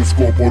lot. On the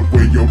scoreboard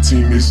where your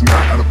team is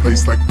not out of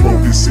place like bro,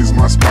 this is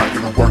my spot.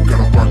 Gonna work,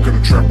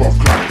 gonna trap off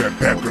clock. That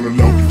back on the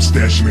low, keep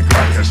stashing the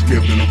clock. Cash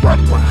skilled in the rock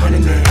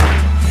 100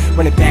 man.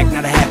 Run it back,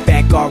 not a half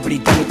back, already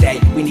done with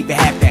that. We need a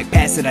half back,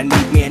 pass it, I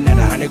need me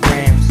another 100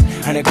 grams.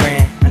 100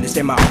 grand,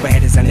 understand my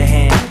overhead is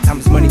underhand. Time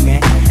is money,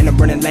 man, and I'm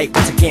running late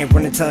once again.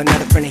 Running, tell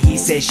another friend that he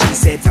said, she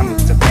said. Time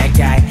was a bad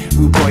guy,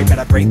 rude boy,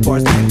 better break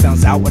bars. Then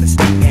bounce out with a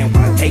state man.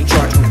 Wanna take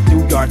charge, wanna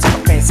do yards. I'm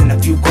a fence in a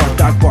few cars,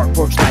 dark bark,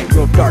 porch light,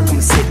 real dark.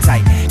 I'ma sit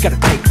tight, gotta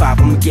take 5.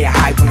 I'ma get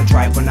high when I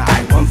drive on the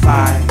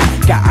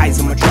I-15. Got eyes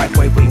on my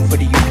driveway, waiting for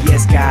the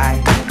UPS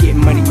guy. Getting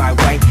money my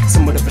way,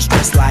 somewhat of a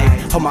stress life.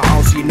 Hold my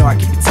own, so you know I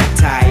keep it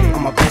tight.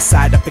 On my best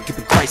side, I pick up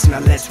the Christ, now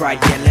let's ride,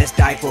 yeah, let's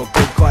die for a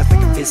good cause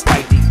like a fist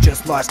fight. That you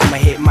just lost, I'ma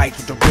hit mic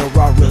with the real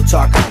raw, real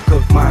talk, I don't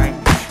cook mine.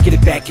 Get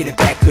it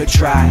back, good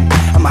try.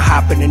 I'ma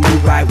hop in a new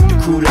ride with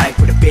the crew light,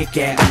 with a big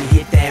cat. Let me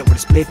hit that with a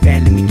split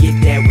fan, let me get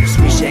that with a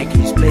switch at,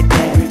 can you split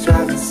that? We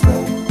driving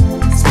slow,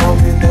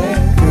 smoking that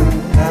good.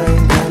 I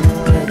ain't got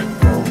nowhere to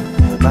go.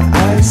 My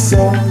eyes so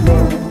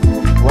low,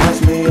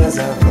 watch me as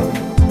I roll.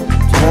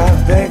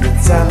 Drive back to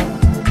town,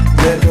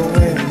 let the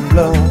wind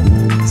blow.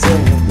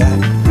 Sing it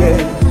like,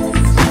 yeah.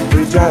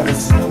 We driving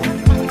slow,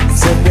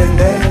 sipping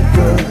that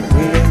good.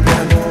 We ain't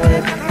got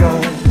nowhere to go.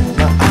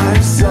 My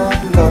eyes so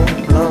low,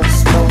 blow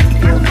smoke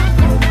in my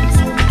lungs.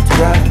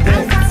 Drive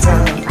back to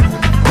town,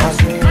 watch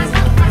me as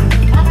I roll.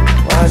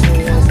 Watch me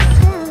as I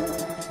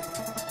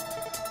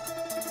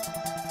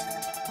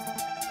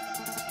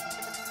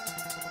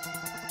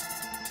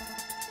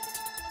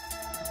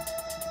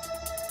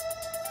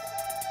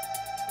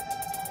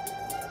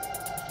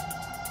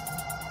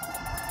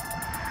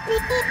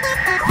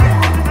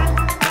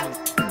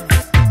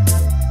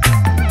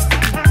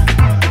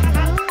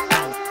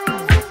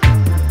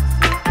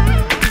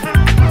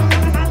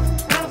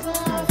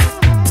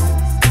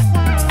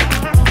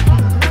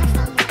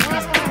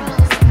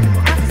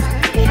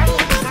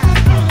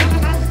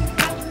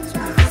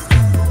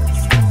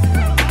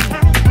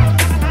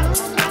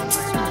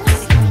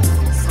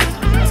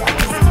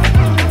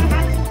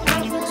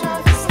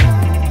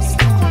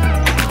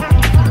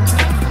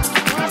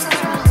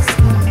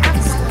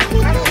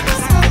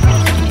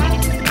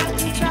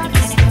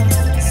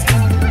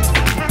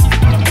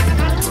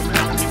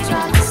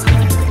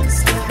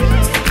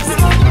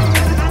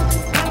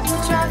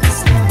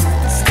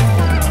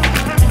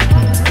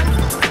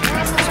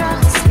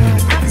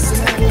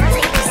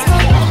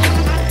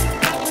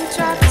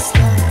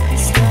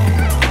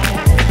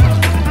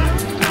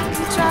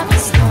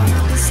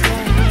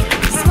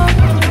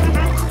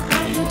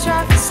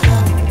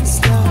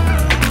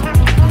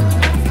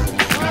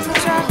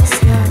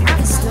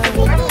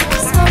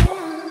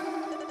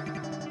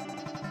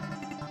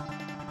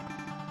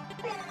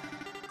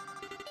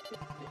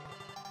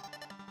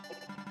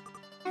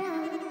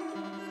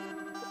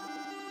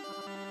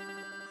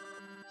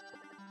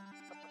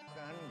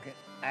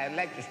I'd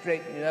like to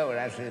straighten you out.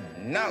 I said,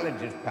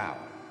 knowledge is power.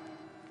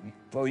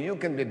 For you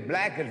can be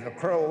black as a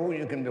crow,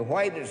 you can be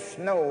white as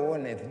snow,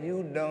 and if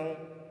you don't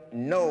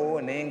know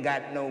and they ain't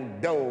got no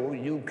dough,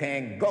 you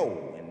can't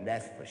go, and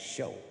that's for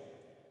sure.